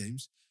 4 bad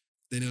games,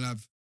 then he'll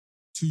have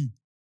 2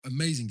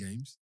 amazing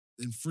games,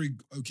 then 3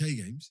 okay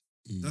games.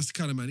 Mm. That's the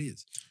kind of man he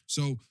is.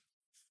 So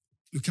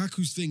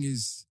Lukaku's thing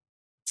is,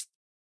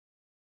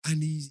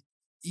 and he's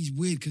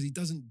weird because he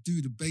doesn't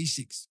do the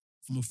basics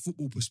from a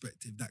football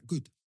perspective that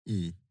good.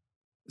 Mm.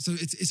 So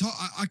it's hard.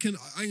 I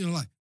ain't gonna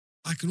lie.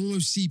 I can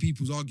almost see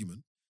people's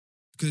argument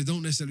because they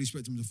don't necessarily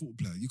respect him as a football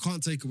player. You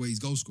can't take away his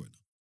goal scoring.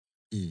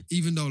 Mm.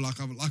 Even though, like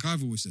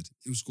I've always said,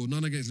 he'll score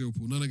none against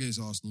Liverpool, none against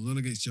Arsenal, none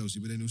against Chelsea,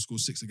 but then he'll score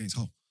 6 against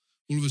Hull.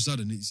 All of a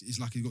sudden, it's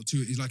like he got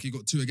 2. It's like he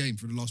got 2 a game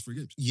for the last 3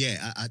 games.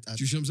 Yeah, Do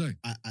you see what I'm saying?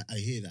 I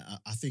hear that.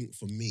 I think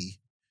for me,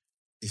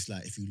 it's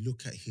like if you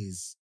look at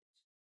his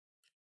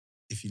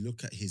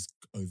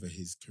over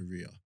his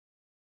career,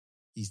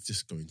 he's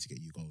just going to get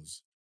you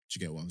goals. Do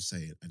you get what I'm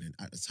saying? And then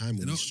at the time when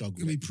They're he not struggled,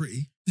 gonna be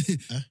pretty.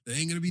 Huh? They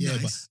ain't gonna be yeah,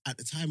 nice. but at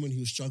the time when he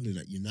was struggling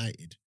at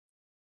United,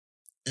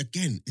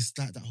 again, it's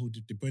like that whole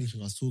De Bruyne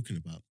thing I was talking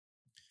about.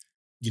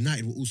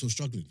 United were also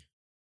struggling.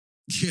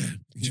 Yeah.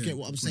 Do you get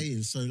what I'm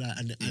saying? So like,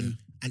 and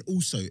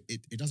also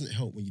it doesn't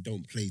help when you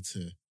don't play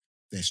to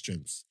their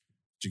strengths.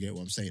 Do you get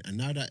what I'm saying? And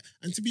now that,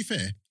 and to be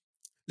fair,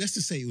 let's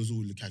just say it was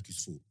all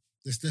Lukaku's fault.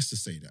 Let's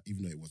just say that,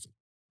 even though it wasn't.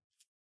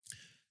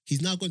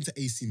 He's now gone to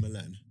AC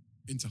Milan.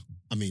 Inter.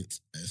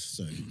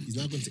 Sorry. He's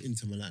now gone to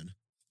Inter Milan.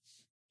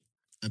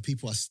 And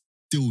people are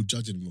still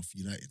judging him off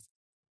United.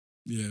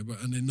 Yeah,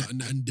 but and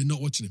they're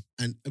not watching him.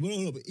 And but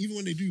even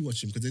when they do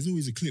watch him, because there's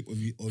always a clip of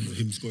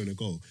him scoring a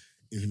goal,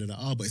 and they're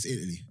like, but it's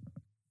Italy.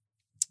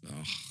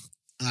 Oh,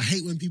 And I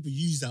hate when people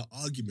use that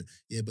argument.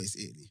 Yeah, but it's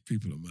Italy.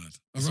 people are mad.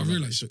 It's I've a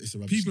realised rubbish- it's a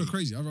rubbish people are league.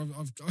 crazy.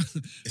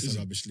 It's a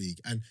rubbish league.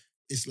 And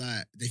it's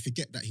like, they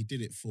forget that he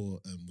did it for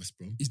West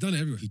Brom. He's done it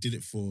everywhere. He did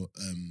it for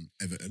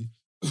Everton.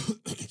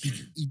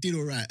 he did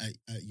all right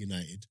at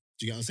United.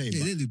 Do you get what I'm saying? Yeah,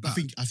 he But didn't do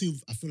bad.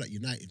 I feel like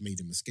United made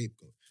him a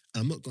scapegoat.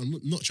 And I'm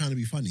not trying to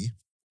be funny,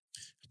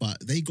 but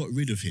they got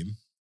rid of him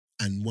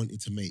and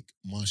wanted to make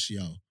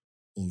Martial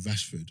or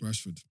Rashford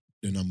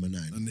the number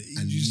 9.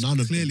 And none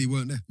of clearly them,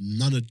 weren't there.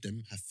 none of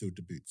them have filled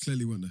the boots.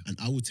 Clearly weren't there. And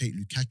I would take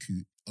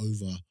Lukaku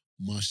over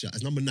Martial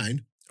as number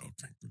 9.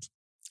 Okay, good.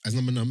 As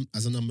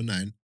a number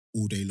 9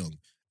 all day long.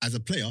 As a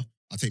player,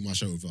 I take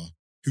Martial over.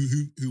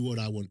 Who would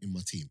I want in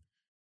my team?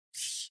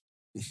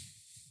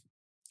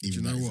 Do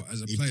you know what?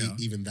 As a player,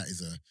 even that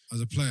is a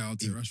I'll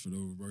take Rashford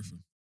over both of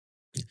them.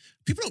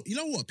 people don't. You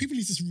know what? People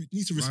need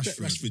to respect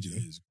Rashford. You know,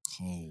 is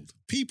cold.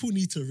 people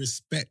need to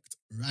respect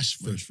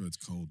Rashford. Rashford's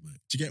cold, mate.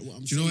 Do you get what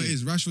I'm Do saying? you know what it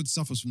is? Rashford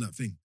suffers from that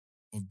thing.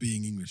 of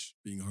being English,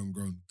 being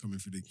homegrown, coming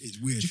through the. It's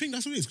weird. Do you think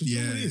that's what it is? Because you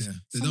know what it is?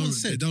 Someone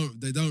said,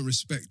 They don't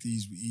respect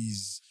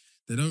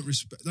they don't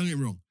respect. Don't get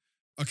me wrong.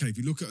 Okay, if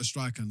you look at a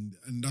striker,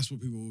 and that's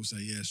what people will say,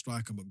 yeah,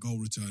 striker, but goal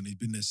return, he's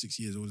been there 6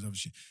 years, all this other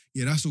shit.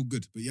 Yeah, that's all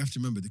good, but you have to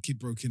remember the kid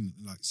broke in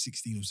like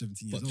 16 or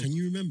 17 years but old. can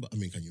you remember?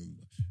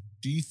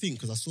 Do you think?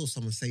 Because I saw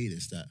someone say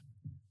this, that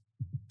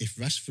if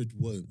Rashford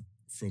weren't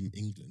from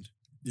England,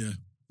 Yeah,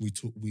 we'd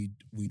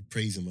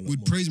praise him a lot. we'd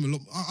more. praise him a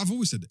lot. I've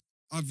always said it.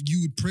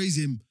 You would praise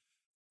him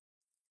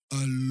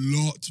a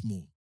lot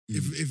more.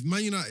 If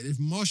Man United, if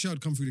Martial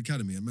had come through the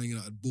academy and Man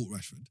United had bought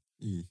Rashford,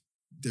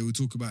 they would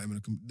talk about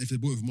him if they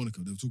bought him from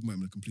Monaco, they would talk about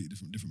him in a completely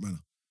different manner.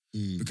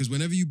 Because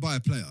whenever you buy a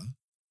player,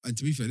 and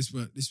to be fair, this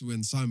is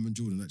when Simon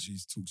Jordan actually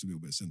talks a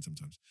little bit of sense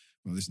sometimes.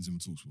 When I listen to him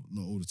talk,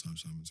 not all the time,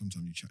 Simon.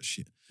 Sometimes you chat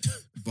shit,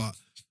 but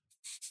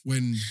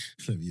when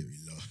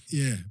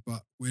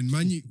but when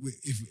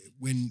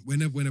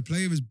when a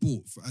player is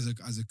bought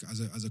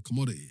as a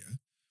commodity, yeah,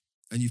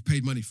 and you've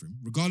paid money for him,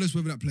 regardless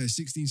whether that player is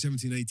 16,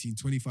 17, 18,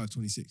 25,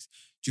 26,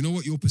 do you know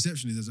what your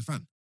perception is as a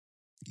fan?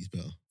 He's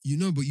better. You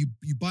know, but you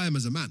buy him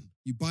as a man.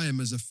 You buy him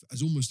as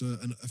almost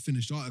a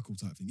finished article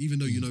type thing, even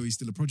though you know he's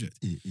still a project.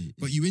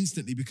 But you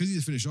instantly, because he's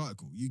a finished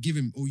article, you give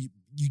him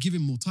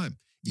more time,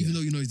 even though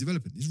you know he's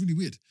developing. It's really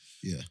weird.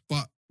 Yeah.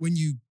 But when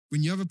you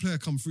have a player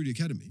come through the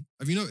academy,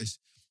 have you noticed?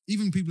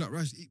 Even people like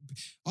Rashford,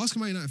 ask a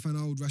Man United fan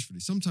how old Rashford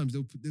is. Sometimes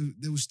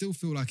they will still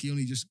feel like he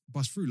only just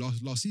bust through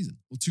last season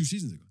or 2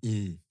 seasons ago.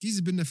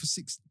 He's been there for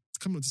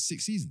coming up to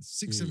 6 seasons,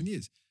 7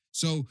 years.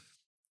 So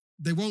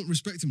they won't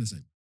respect him the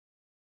same.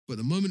 But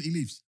the moment he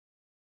leaves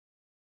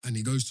and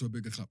he goes to a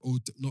bigger club, or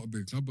not a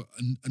bigger club, but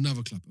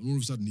another club, and all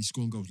of a sudden he's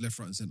scoring goals left,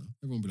 right, and centre,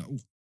 everyone will be like,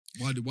 "Oh,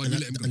 why did we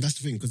let him go?" And that's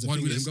the thing, because why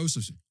did we let him go so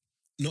soon?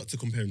 Not to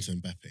compare him to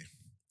Mbappe,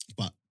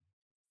 but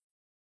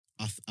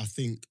I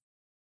think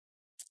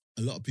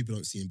a lot of people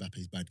don't see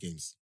Mbappe's bad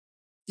games.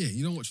 Yeah,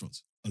 you don't watch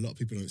France. A lot of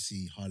people don't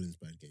see Haaland's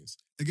bad games.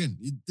 Again,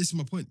 this is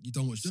my point. You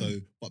don't watch them.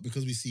 So, but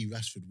because we see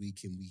Rashford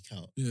week in, week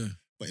out. Yeah.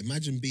 But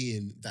imagine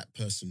being that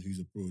person who's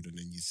abroad and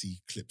then you see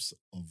clips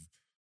of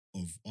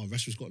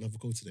Rashford's got another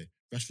goal today.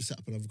 Rashford set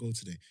up another goal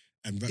today.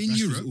 And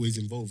Rashford's Europe, always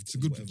involved. It's a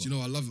good. Do you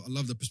know, I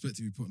love the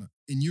perspective you put on that.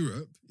 In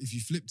Europe, if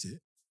you flipped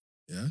it,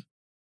 yeah,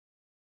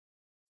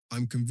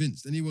 I'm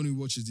convinced anyone who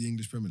watches the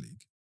English Premier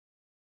League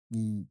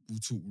will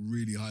talk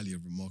really highly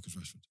of Marcus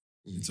Rashford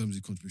in terms of his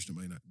contribution to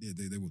Man United.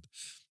 Yeah, they would.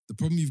 The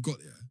problem you've got,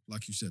 yeah,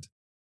 like you said,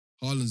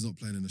 Haaland's not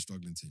playing in a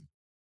struggling team.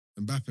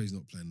 Mbappe's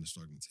not playing in a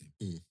struggling team.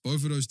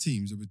 Both of those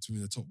teams are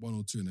between the top 1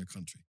 or 2 in their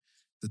country.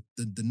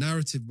 The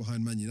narrative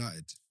behind Man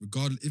United,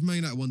 regardless, if Man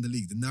United won the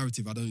league, the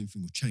narrative I don't even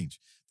think will change.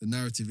 The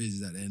narrative is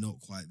that they're not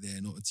quite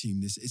there, not a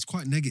team. It's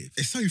quite negative.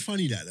 It's so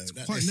funny that though.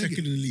 That they're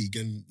second in the league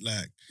and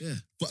like, yeah.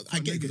 But I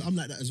get it because I'm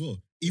like that as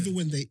well. Even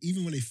when they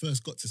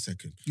first got to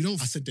second,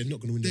 I said they're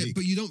not going to win the league.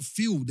 But you don't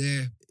feel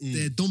their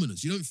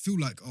dominance. You don't feel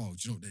like, oh,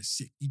 do you know what, they're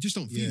sick. You just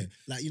don't feel it.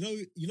 Like you know,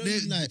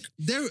 like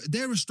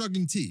they're a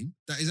struggling team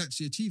that is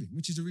actually achieving,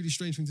 which is a really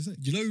strange thing to say.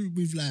 You know,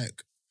 with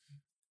like,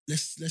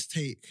 let's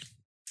take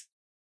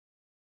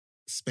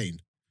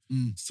Spain.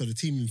 So the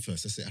team in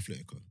first, let's say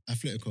Atletico.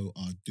 Atletico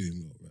are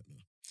doing well right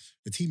now.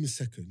 The team in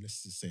second,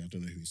 let's just say, I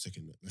don't know who's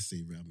second, let's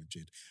say Real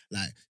Madrid.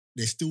 Like,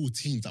 there's still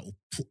teams that will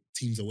put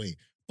teams away.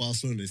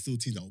 Barcelona, there's still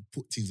teams that will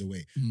put teams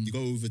away. You go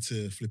over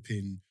to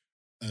flipping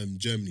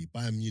Germany,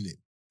 Bayern Munich,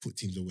 put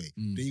teams away.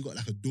 Then you got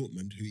like a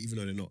Dortmund who, even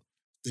though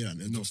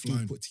they'll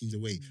still put teams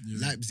away. Yeah.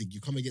 Leipzig, you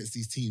come against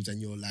these teams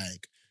and you're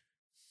like,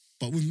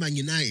 but with Man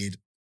United,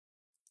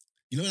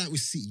 you know, like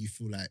with City, you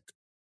feel like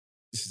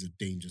this is a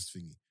dangerous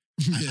thingy.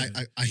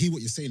 I hear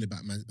what you're saying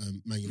about Man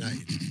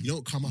United. You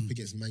don't come up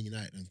against Man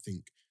United and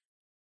think,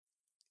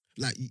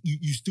 like,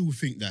 you still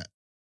think that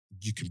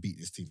you can beat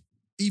this team.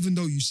 Even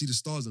though you see the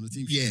stars on the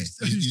team. Yeah.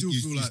 You still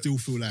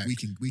feel like we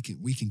can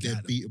get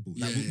they're beatable.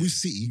 Like with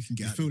City, you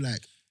feel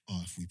like,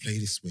 oh, if we play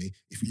this way,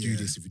 if we do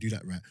this, if we do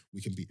that right,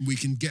 we can beat. We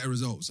can get a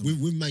result.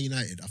 With Man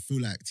United, I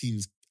feel like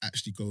teams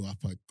actually go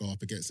up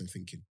against them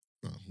thinking,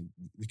 no,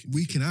 we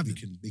can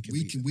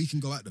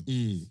go at them. Do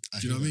you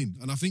know what I mean?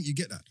 And I think you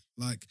get that.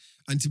 Like,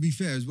 and to be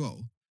fair as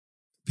well,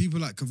 people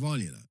like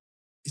Cavani and that,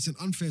 it's an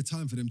unfair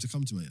time for them to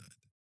come to Man United.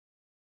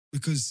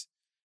 Because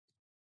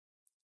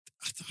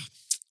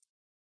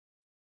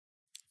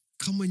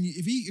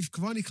if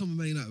Cavani come to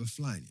Man United with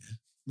flying, yeah,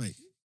 mate,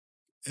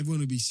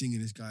 everyone will be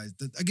singing this guy.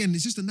 Again,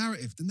 it's just the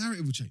narrative. The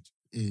narrative will change.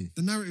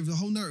 The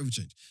whole narrative will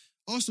change.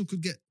 Arsenal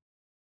could get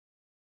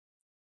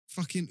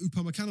fucking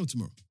Upamecano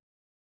tomorrow.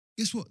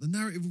 Guess what? The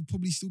narrative will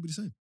probably still be the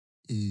same.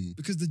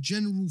 Because the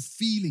general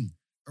feeling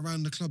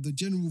around the club, the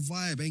general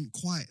vibe ain't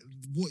quite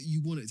what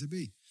you want it to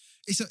be.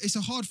 It's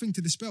a hard thing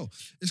to dispel.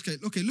 It's okay,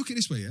 look at it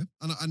this way, yeah?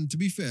 And to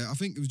be fair, I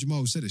think it was Jamal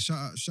who said it.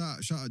 Shout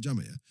out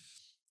Jama, yeah?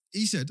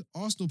 He said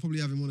Arsenal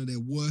probably having one of their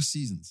worst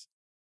seasons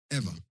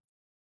ever.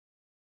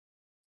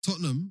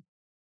 Tottenham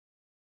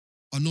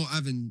are not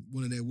having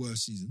one of their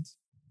worst seasons.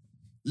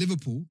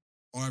 Liverpool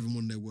are having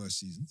one of their worst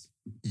seasons.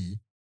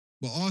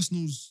 But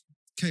Arsenal's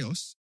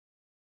chaos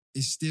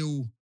is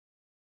still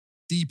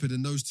deeper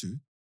than those two.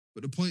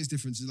 But the points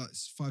difference is like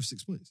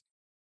 5-6 points.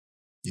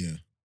 Yeah.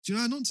 Do you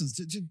know how nonsense?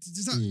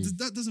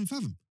 That doesn't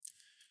fathom.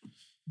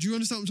 Do you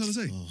understand what I'm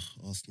trying to say?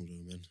 Oh, Arsenal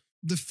though, man.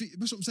 That's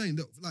what I'm saying.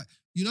 Like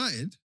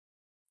United,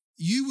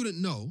 you wouldn't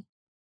know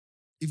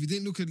if you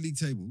didn't look at the league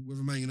table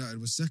whether Man United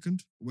was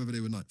second or whether they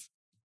were ninth.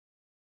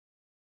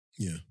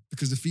 Yeah.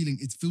 Because the feeling,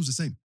 it feels the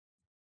same.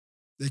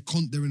 They're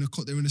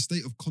in a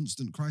state of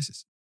constant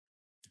crisis.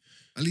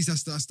 At least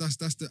that's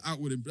the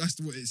outward. That's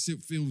what it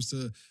feels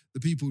to the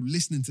people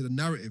listening to the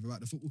narrative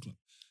about the football club.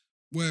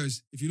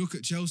 Whereas if you look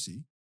at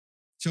Chelsea,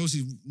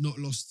 Chelsea's not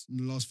lost in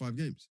the last 5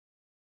 games,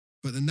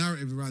 but the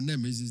narrative around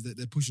them is that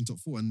they're pushing top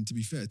 4. And to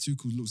be fair,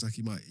 Tuchel looks like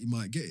he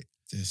might get it.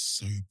 They're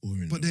so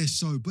boring. But they're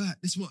so bad.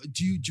 This is what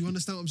do you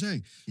understand what I'm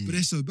saying? But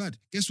they're so bad.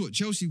 Guess what?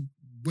 Chelsea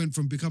went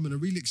from becoming a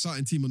really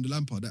exciting team under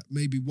Lampard that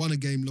maybe won a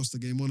game, lost a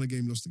game, won a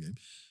game, lost a game,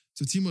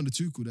 to a team under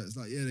Tuchel that's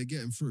like, yeah, they're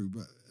getting through,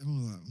 but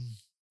everyone's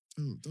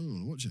like, don't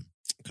want to watch him.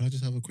 Can I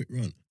just have a quick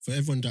rant? For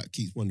everyone that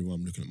keeps wondering why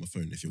I'm looking at my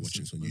phone, if you're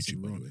watching this on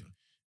YouTube, by the way,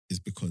 is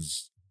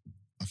because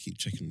I keep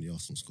checking on the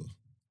Arsenal score.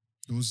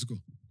 And what's the score?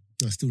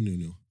 No, it's still 0-0. Do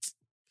you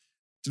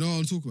know what I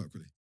want to talk about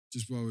quickly?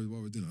 Just while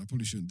we're doing it, I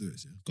probably shouldn't do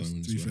it. Yeah. To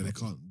be fair, they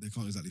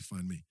can't exactly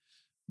find me.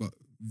 But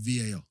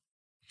VAR.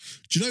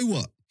 Do you know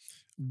what?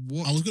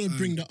 I was going to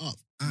bring that up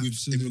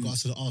in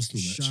regards to the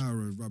Arsenal match.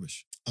 Shower of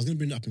rubbish. I was going to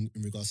bring that up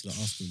in regards to the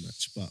Arsenal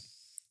match, but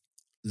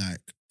like,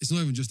 it's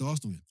not even just the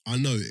Arsenal game. I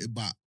know,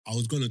 but I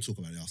was going to talk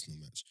about the Arsenal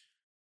match.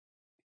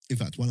 In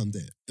fact, while I'm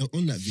there,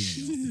 on that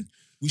VAR thing,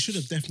 we should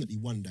have definitely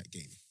won that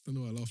game. I don't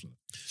know why I laugh like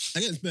that.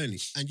 Against Burnley.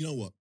 And you know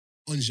what?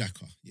 On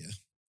Xhaka, yeah.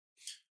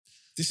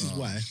 This is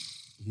why,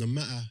 no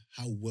matter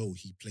how well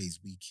he plays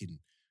week in,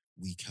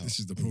 week out, this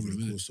is the problem,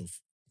 over the course of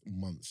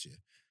months, yeah,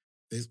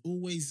 there's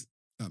always,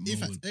 in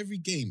fact, every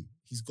game,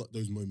 he's got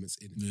those moments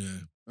in it. Yeah,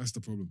 that's the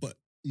problem. But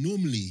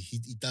normally, he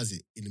does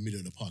it in the middle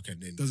of the park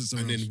and then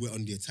we're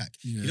on the attack.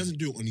 Yeah. He doesn't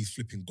do it on his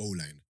flipping goal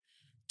line.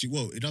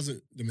 Well, it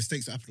doesn't, the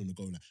mistakes that happen on the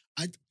goal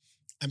line.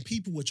 And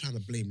people were trying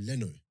to blame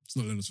Leno. It's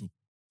not Leno's fault.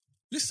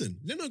 Listen,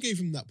 Leno gave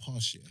him that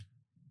pass, yeah.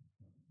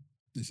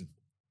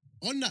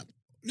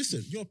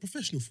 Listen, you're a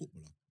professional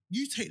footballer.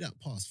 You take that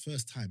pass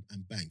first time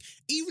and bang.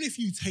 Even if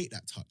you take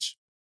that touch,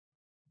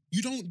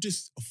 you don't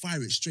just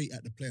fire it straight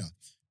at the player.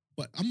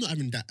 But I'm not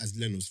having that as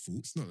Leno's fault.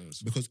 It's not Leno's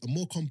fault. Because a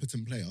more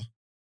competent player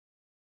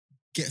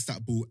gets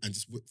that ball and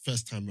just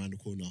first time around the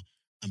corner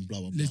and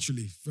blah, blah, blah.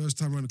 Literally, first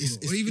time around the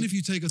corner. Or even if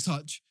you take a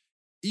touch,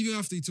 even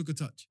after he took a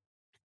touch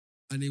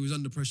and he was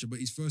under pressure, but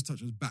his first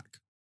touch was back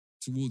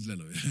towards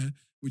Leno,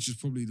 which is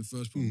probably the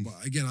first problem.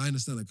 But again, I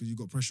understand that because you've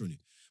got pressure on you.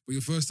 But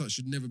your first touch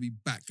should never be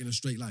back in a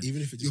straight line.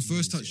 Even if your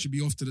first touch should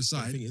be off to the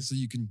side so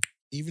you can...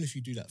 Even if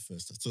you do that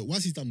first touch. So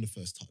once he's done the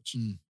first touch,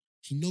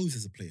 he knows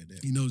there's a player there.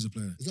 He knows a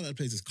player. It's not like the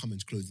player's just come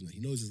and closing it.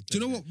 He knows there's a player.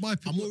 Do you know what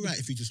I'm all right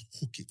if you just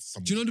hook it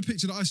somewhere. Do you know the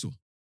picture that I saw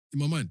in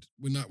my mind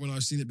when I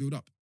seen it build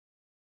up?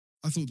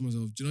 I thought to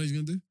myself, do you know what he's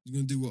going to do? He's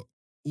going to do what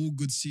all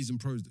good seasoned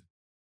pros do.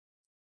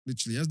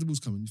 Literally, as the ball's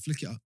coming, you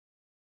flick it up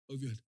over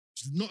your head.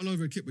 Not an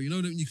overhead kick, but you know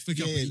when you flick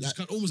it up, and you just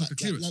almost like a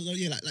clearance.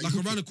 Like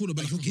around the corner,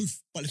 but like a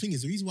hoof. But the thing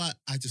is, the reason why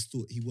I just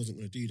thought he wasn't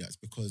going to do that is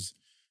because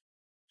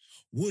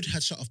Wood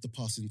had shut off the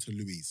pass into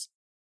Luiz.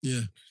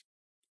 Yeah.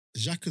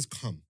 Xhaka's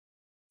come.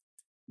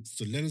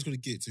 So Leno's going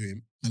to get it to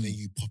him, and then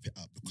you pop it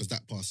up because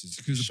that pass is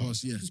because the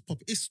pass, yeah. Just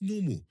pop it. It's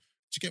normal. Do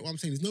you get what I'm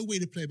saying? There's no way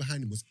the player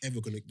behind him was ever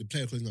going to, the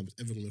player closing down was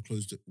ever going to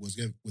close, was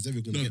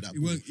ever going to get that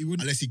ball. He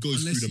wouldn't, unless he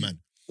goes through the man.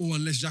 Or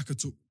unless Xhaka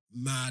took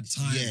mad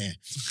time. Yeah.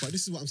 But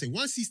this is what I'm saying.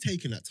 Once he's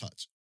taken that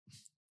touch,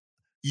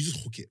 you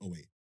just hook it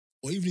away.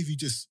 Or even if you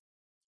just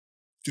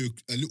do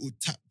a little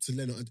tap to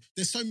Leno.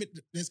 There's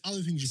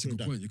other things you could have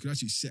done. Point. You could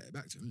actually set it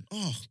back to him.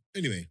 Oh,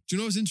 anyway. Do you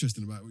know what's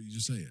interesting about what you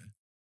just say? Yeah?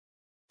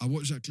 I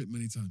watched that clip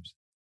many times.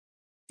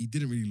 He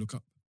didn't really look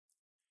up.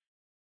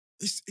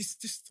 It's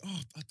just,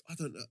 I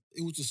don't know.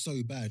 It was just so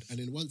bad. And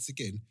then once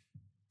again,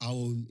 our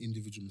own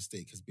individual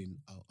mistake has been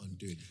our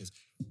undoing. Because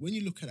when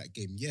you look at that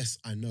game, yes,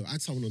 I know. I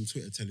had someone on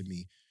Twitter telling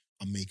me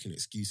I'm making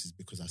excuses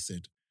because I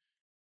said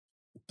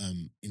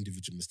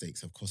individual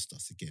mistakes have cost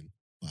us again.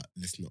 But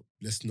let's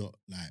not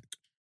like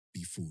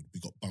be fooled. We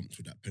got bumped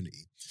with that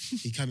penalty.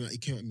 He came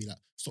at me like,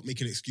 stop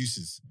making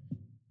excuses.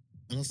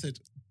 And I said,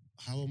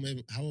 how am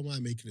I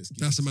making excuses?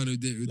 That's the man who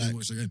didn't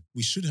watch the game.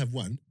 We should have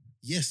won.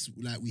 Yes,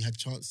 like we had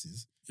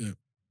chances. Yeah.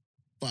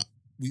 But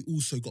we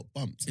also got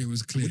bumped. It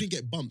was clear. We didn't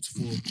get bumped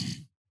for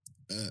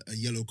a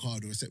yellow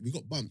card or a set. We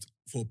got bumped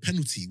for a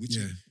penalty, which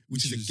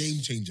is a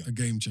game changer. A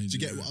game changer.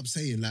 Do you get what I'm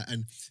saying? Like,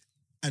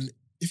 and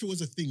if it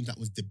was a thing that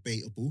was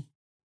debatable,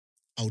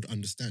 I would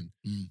understand.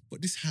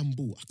 But this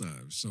handball,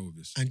 it was so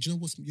obvious. And you know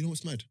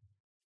what's mad?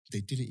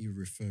 They didn't even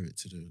refer it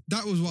to the.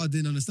 That was what I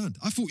didn't understand.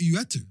 I thought you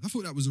had to. I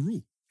thought that was a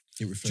rule.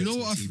 Do you know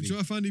what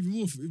I found even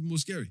more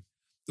scary?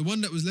 The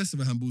one that was less of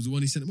a handball was the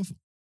one he sent him off for.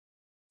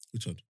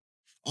 Which one?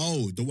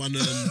 Oh, the one.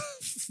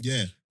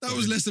 Yeah, that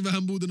was less of a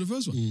handball than the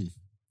first one.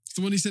 It's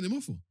the one he sent him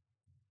off for.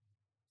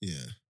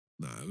 Yeah.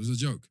 Nah, it was a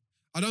joke.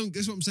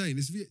 Guess what I'm saying.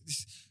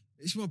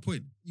 It's my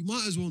point. You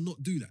might as well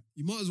not do that.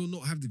 You might as well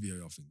not have the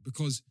VAR thing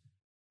because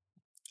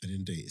At the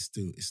end of the day, it's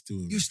still.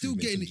 You're still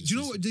recruitment getting it. Do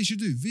you know what conversation.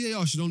 they should do?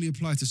 VAR should only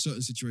apply to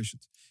certain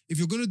situations. If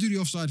you're going to do the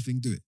offside thing,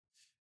 do it.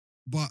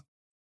 But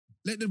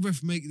let the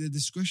ref make the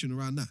discretion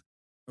around that,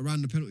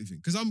 around the penalty thing.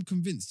 Because I'm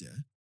convinced, yeah.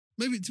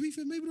 Maybe, to be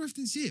fair, maybe the ref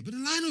didn't see it, but the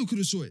lino could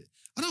have saw it.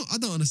 I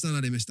don't understand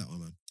how they missed that one,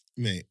 man.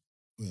 Mate?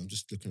 Well, I'm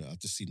just looking at. I've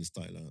just seen the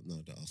starting lineup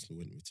now that Arsenal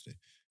went with today.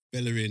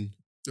 Bellerin,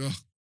 Ugh.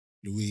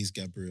 Luis,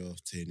 Gabriel,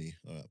 Tierney,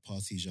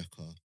 Partey,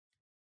 Xhaka,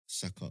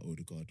 Saka,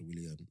 Odegaard,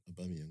 Willian,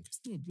 Aubameyang. It's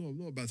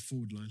not a bad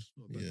forward line.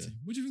 Not a bad Yeah. team.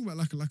 What do you think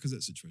about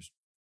Lacazette situation?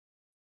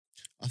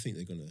 I think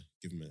they're gonna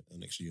give him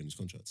an extra year on his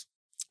contract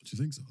Do you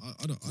think so?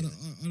 I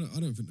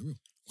don't think they will.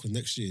 because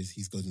next year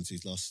he's going into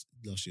his last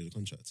year of the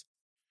contract.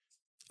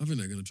 I think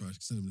they're going to try to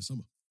extend him this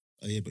summer.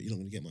 Oh yeah, but you're not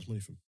going to get much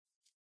money from him.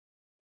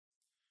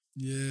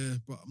 Yeah,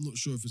 but I'm not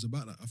sure if it's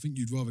about that. I think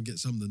you'd rather get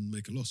some than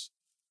make a loss.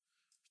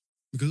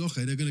 Because,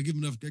 okay, they're going to give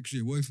him enough extra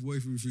year. What if we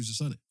refuse to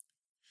sign it?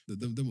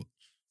 Then what?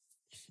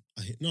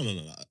 No.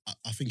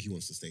 I think he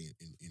wants to stay.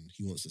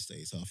 He wants to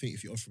stay. So I think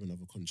if you offer him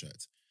another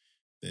contract,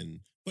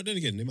 then. But then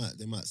again, they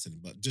might sell him.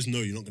 But just know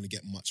you're not going to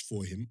get much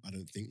for him. I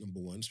don't think.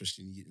 Number one,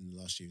 especially in the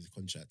last year of the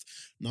contract.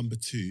 Number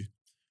two,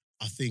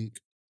 I think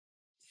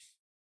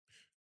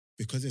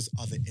because there's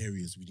other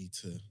areas we need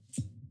to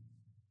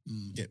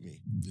get me.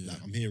 Yeah.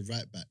 Like I'm hearing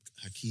right back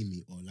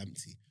Hakimi or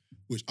Lamptey,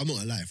 which I'm not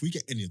gonna lie. If we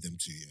get any of them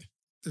two, yeah.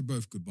 They're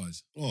both good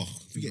buys. Oh,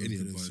 if we get They're any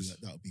of good them two, buys.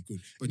 that would be good.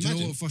 But do you know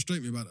Imagine- what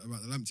frustrates me about the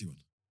Lamptey one?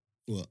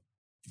 What?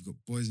 You've got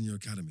boys in your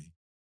academy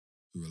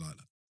who are like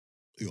that.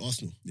 Who,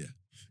 Arsenal? Yeah.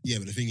 Yeah,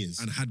 but the thing is,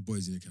 And had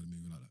boys in your academy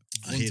who are like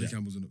that. I hear Vontae that.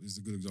 Campbell's is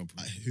a good example.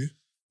 who?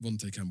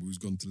 Vontae Campbell, who's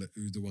gone to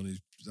who's the one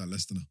who's at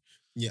Leicester now.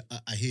 Yeah,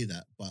 I hear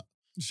that, but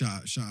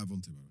Shout out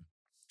Vontae, by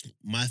the way.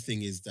 my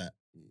thing is that,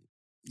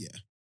 yeah,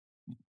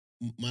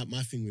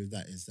 my thing with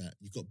that is that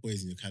you've got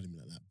boys in your academy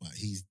like that, but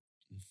he's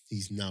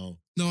now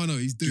No, I know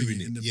he's doing,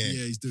 doing it. it.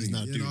 Yeah, he's doing he's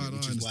now it. Yeah, doing no, it, no,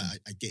 which I is why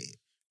understand. I get it.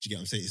 Do you get what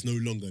I'm saying? It's no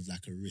longer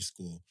like a risk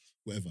or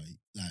whatever.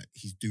 Like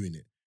he's doing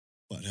it,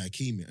 but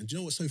Hakimi. And do you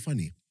know what's so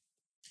funny?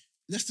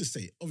 Let's just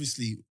say,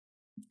 obviously,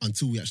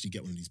 until we actually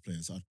get one of these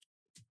players,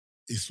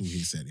 it's all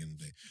hearsay at the end of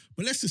the day.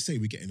 But let's just say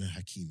we're getting a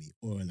Hakimi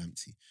or a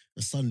Lamptey,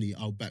 and suddenly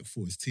our back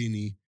four is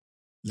Tierney,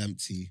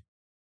 Lamptey,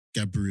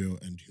 Gabriel,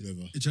 and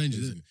whoever. It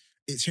changes it.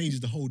 It changes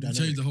the whole You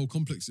dynamic. changed the whole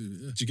complex of it.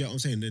 Yeah. Do you get what I'm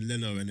saying? Then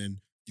Leno, and then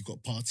you've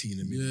got Partey in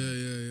the middle. Yeah.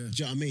 Do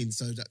you know what I mean?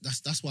 So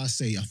that's why I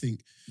say I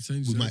think It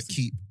changes we might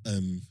everything.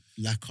 keep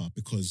Laka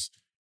because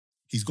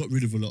he's got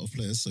rid of a lot of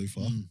players so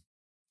far. Mm.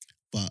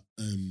 But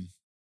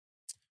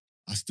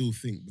I still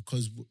think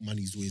because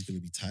money's always going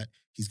to be tight,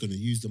 he's going to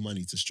use the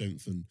money to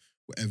strengthen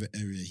whatever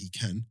area he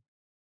can.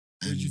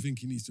 Where do you think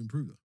he needs to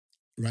improve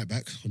though? Right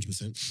back,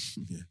 100%.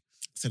 Yeah.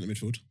 Centre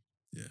midfield.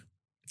 Yeah.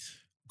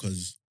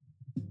 Because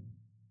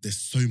there's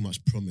so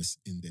much promise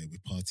in there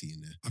with Partey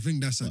in there. I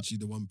think that's But- actually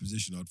the one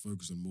position I'd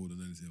focus on more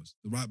than anything else.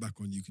 The right back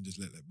one, you can just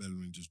let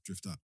Bellerin just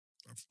drift out.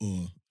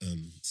 Or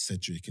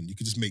Cedric, and you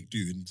could just make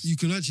do. And You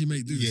can actually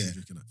make do with Yeah,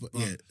 Cedric and that. but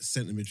yeah,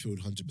 centre midfield,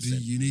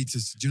 100%. You need to.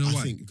 Do you know I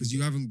why? think- Because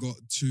you haven't got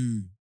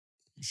two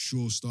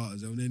sure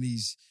starters. And then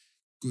he's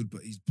good,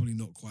 but he's probably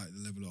not quite at the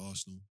level of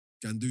Arsenal.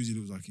 Ganduzi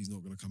looks like he's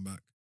not going to come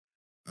back.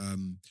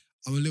 I'm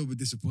a little bit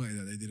disappointed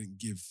that they didn't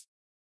give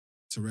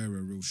Torreira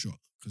a real shot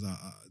because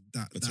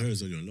But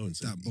Torreira's only on loan,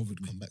 so that he bothered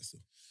could me. come back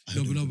still.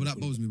 but that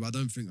bothers me. But I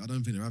don't think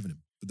they're having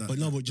him. But But do you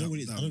know what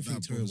it is? that- I don't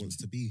think that Torreira bothers wants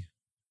me. to be.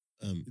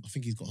 I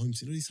think he's got home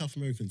team. You know these South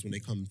Americans when they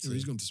come to. Yeah,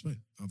 he's gone to Spain.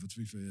 But to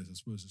be fair, yes, I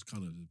suppose it's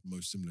kind of the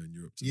most similar in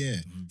Europe. To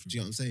Yeah. to home Do you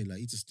know what I'm saying? Like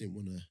he just didn't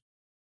want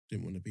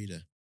to be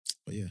there.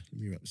 But yeah, let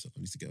me wrap this up. I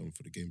need to get on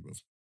for the game, bro.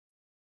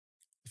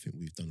 I think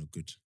we've done a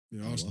good.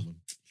 Yeah, Oh, Arsenal well.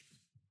 one.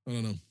 I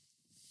don't know.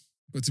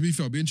 But to be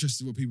fair, I'd be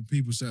interested what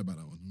people say about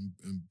that one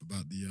and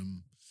about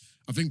the.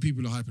 I think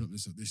people are hyping up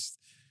this.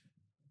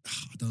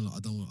 I don't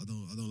like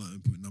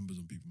them putting numbers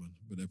on people, man.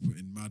 But they're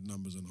putting mad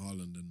numbers on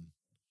Haaland, and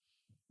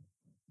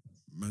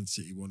Man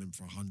City want him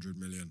for 100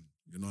 million.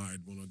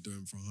 United want to do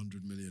him for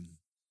 100 million.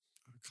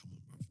 Oh, come on,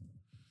 bro.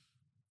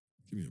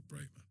 Give me a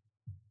break, man.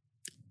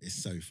 It's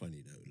so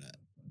funny though. Like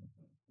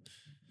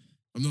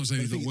I'm not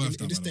saying But he's not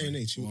worth in that. this by the day and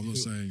way. age, Well, I'm not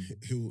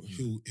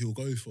saying. he'll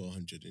go for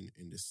 100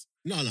 in this.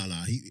 No.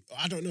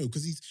 I don't know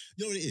because he's.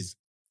 You know what it is.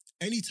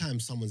 Anytime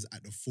someone's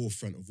at the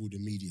forefront of all the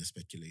media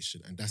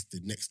speculation, and that's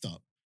the next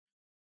up,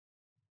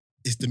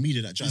 it's the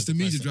media that drives. It's the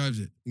media price up. drives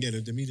it. Yeah,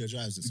 the media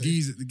drives it.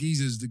 The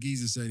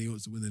geezer's saying he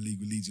wants to win the league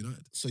with Leeds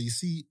United. So you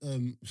see,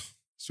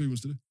 That's what he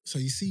wants to do. so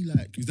you see,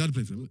 like His dad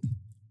played for him. Isn't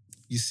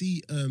you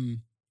see,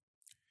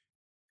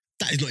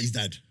 that is not his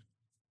dad.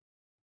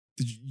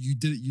 it? You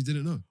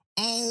didn't know?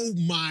 Oh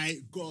my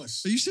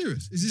gosh, Are you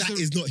serious? Is this that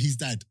is not his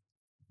dad.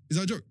 is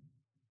that a joke?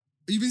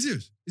 Are you being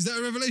serious? Is that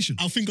a revelation?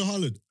 Alfinger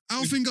Haaland.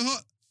 Alfinger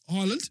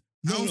Haaland?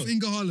 No.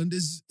 Alfinger Haaland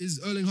is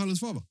Erling Haaland's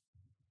father.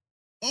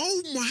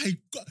 Oh my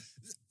god.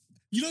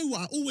 You know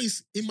what?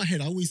 In my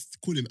head, I always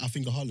call him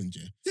Alfinger Haaland,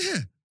 yeah. Yeah,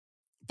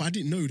 But I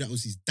didn't know that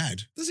was his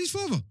dad. that's his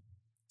father.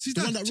 It's his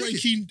The dad. one that Check Roy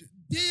it. Keane,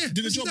 Yeah, did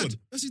a that's his job dad. on.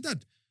 That's his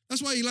dad.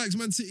 That's why he likes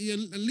Man City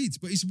and Leeds,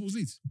 but he supports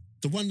Leeds.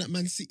 the one that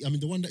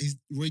the one that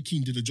Roy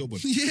Keane did a job on.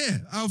 Yeah,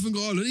 Alfinger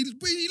Haaland.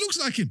 He looks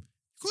like him.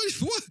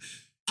 What?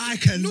 I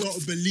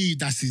cannot believe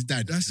that's his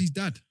dad. That's his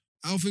dad.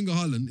 Alf-Inge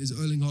Haaland is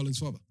Erling Haaland's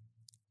father.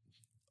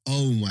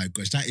 Oh my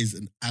gosh, that is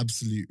an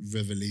absolute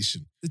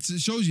revelation. It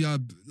shows you how,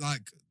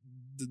 like,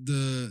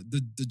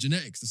 the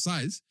genetics, the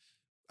size.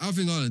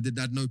 Alf-Inge Haaland did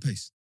had no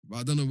pace. But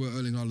I don't know where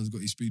Erling Haaland's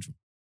got his speed from.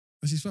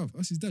 That's his father.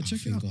 That's his dad.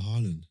 Check it out.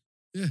 Alf-Inge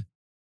Haaland.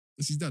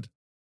 That's his dad.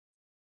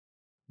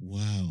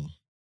 Wow.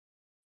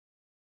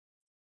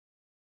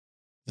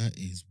 That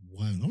is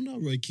wild. I wonder how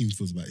Roy Keane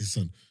feels about his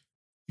son.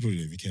 He probably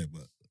don't even care,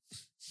 but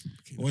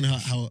I wonder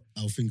how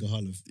Alf-Inge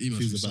Haaland He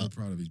must be feels so about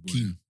proud of his boy.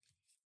 Keane.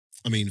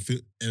 I mean,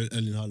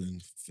 Erling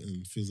Haaland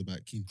feels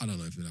about Keane. I don't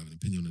know if he'll have an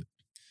opinion on it.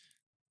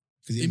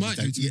 Because He might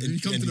do. If he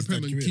comes to the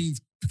Prem and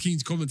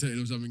Keane's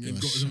commentating or something and Yeah,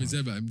 got something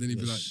said about him, then he'd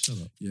be like,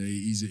 shut up. yeah,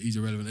 he's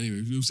irrelevant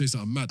anyway. He'll say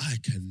something mad. I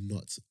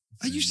cannot.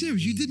 Are you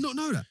serious? You did not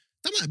know that?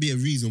 That might be a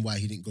reason why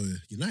he didn't go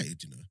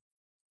United, you know.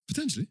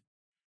 Potentially.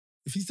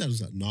 If his dad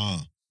was like,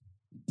 nah.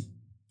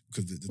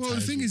 Because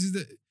The thing is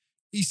that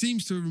he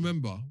seems to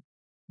remember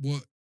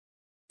who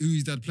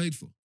his dad played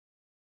for.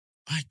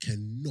 I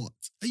cannot.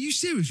 Are you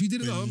serious? You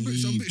didn't know?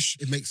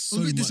 It makes so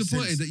I'm a bit much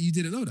disappointed sense. that you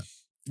didn't know that.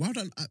 Why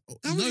don't I?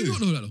 How would you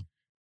not know that though?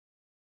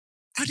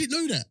 I didn't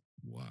know that.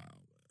 Wow.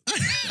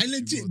 I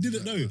legit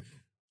didn't know.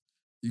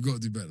 You got to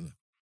do better than that.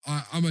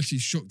 I'm actually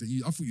shocked that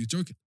I thought you were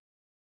joking.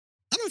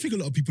 I don't think a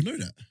lot of people know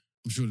that.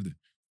 I'm sure they do.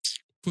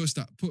 Put a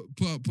stat. Put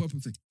up a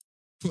thing.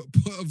 Put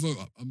a vote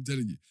up. I'm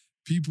telling you.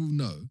 People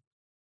know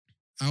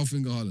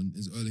Alf-Inge Haaland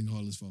is Erling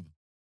Haaland's father.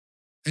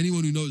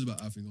 Anyone who knows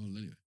about Alf-Inge Haaland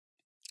anyway.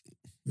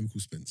 Let me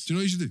call Spence. Do you know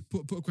what you should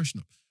do? Put a question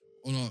up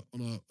on our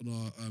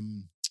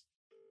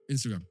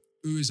Instagram.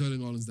 Who is Erling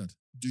Haaland's dad?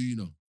 Do you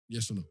know?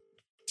 Yes or no?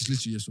 Just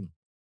literally yes or no.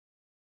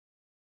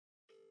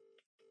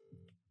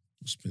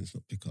 Spence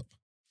not pick up.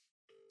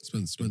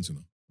 Spence or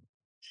no?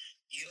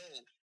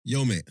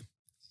 Yo, mate.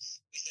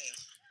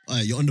 All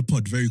right, you're on the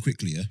pod very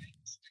quickly, yeah?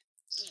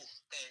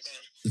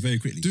 Very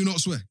quickly. Do not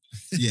swear.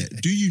 Yeah.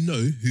 Do you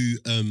know who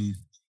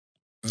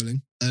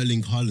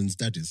Erling Haaland's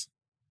dad is?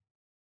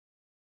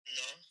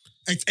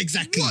 No.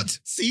 Exactly. What?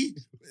 See?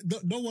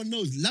 No one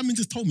knows. Lamin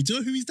just told me. Do you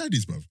know who his dad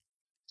is, bro?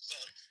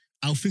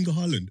 Alf-Inge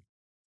Haaland.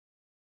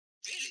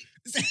 Really?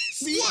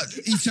 See? What?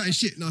 He's chatting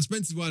shit. Now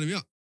Spencer's winding me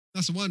up.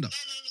 That's a wind up. No, I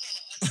didn't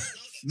know that.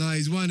 Nah,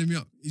 he's winding me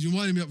up. He's been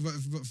winding me up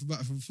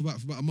for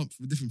about a month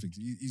with different things.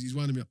 He's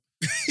winding me up.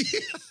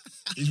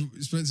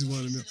 Spencer's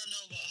winding me up. All I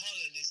know about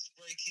Haaland is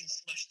Roy Keane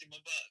smashed him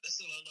about. That's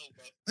all I know,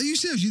 bro. Are you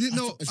serious? You didn't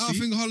know See?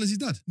 Alf-Inge Haaland's his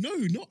dad? No.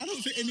 I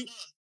don't think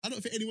I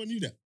don't think anyone knew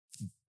that.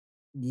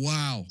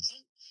 Wow.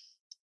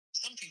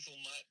 Some people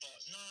might, but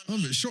no. I'm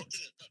a bit shocked. I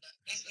didn't. But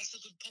that's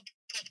a good pub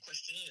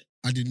question, isn't it?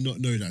 I did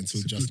not know that until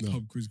It's a just good now.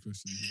 pub quiz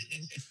question.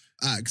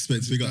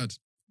 Spence, big up.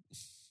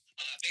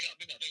 Big up.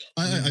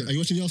 Are you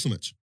watching the Arsenal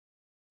match?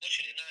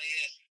 Watching it now,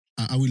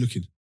 yeah. Are we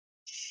looking? Is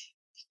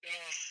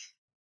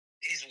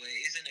what it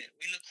is, isn't it?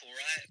 We look all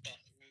right, but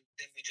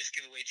then we just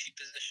give away cheap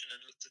possession and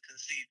look to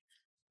concede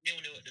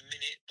 0-0 at the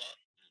minute. But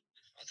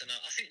I don't know.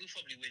 I think we'll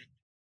probably win.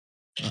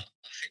 But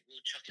I think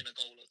we'll chuck in a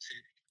goal or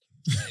two.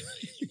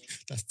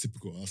 That's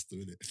typical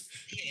Arsenal, isn't it?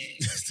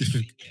 Yeah. That's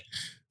typical.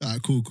 Yeah.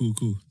 Alright, cool. Cool.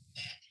 In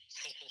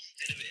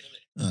a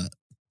bit.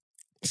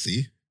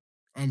 See?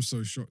 I'm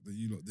so shocked that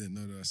you lot didn't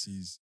know that's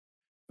his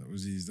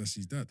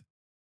dad.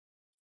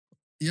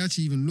 He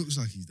actually even looks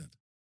like his dad.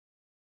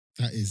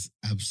 That is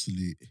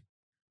absolute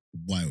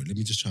wild. Let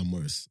me just try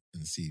Morris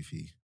and see if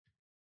he...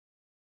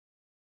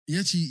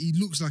 He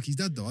looks like his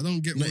dad though. I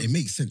don't get No, what... it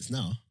makes sense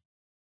now.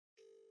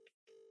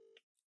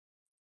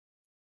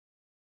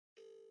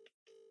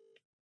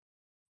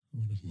 I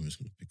wonder if Morris is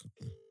going to pick up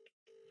now.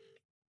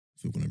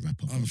 If we're going to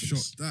wrap up. I'm after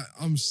shocked.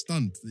 I'm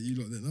stunned that you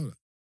lot didn't know that.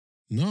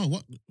 No,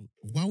 what?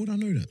 Why would I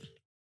know that?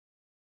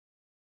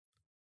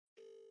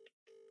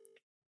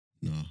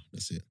 No,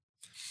 that's it.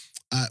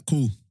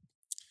 Cool.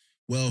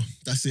 Well,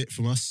 that's it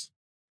from us.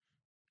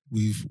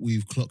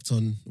 We've clocked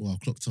on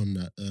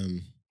that.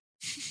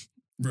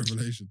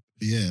 Revelation.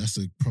 Yeah, that's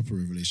a proper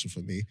revelation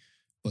for me.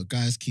 But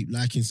guys, keep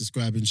liking,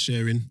 subscribing,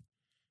 sharing.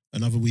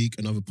 Another week,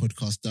 another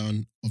podcast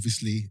down.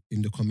 Obviously,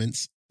 in the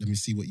comments, let me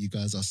see what you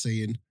guys are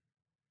saying.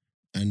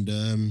 And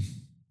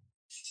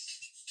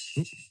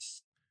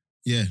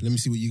yeah, let me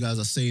see what you guys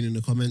are saying in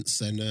the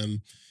comments. And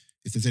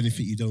if there's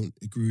anything you don't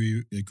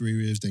agree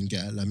with, then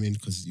get at Lamin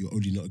because you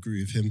only not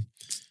agree with him.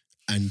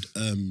 And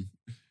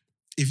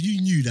if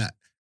you knew that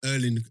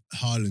Erling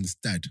Haaland's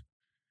dad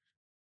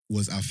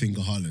was Alf-Inge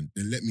Haaland,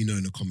 then let me know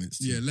in the comments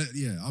too.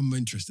 Yeah, I'm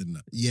interested in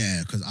that.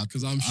 Yeah,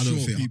 because I'm sure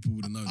people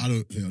would have known. I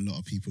don't think a lot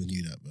of people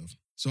knew that, bro.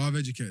 So I've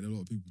educated a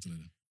lot of people today.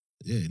 Then.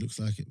 Yeah, it looks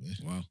like it, man.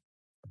 Wow.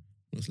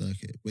 Looks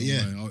like it. But Don't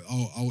yeah. worry,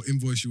 I'll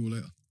invoice you all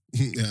later.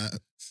 Yeah.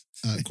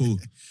 Cool.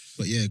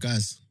 But yeah,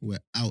 guys,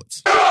 we're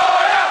out.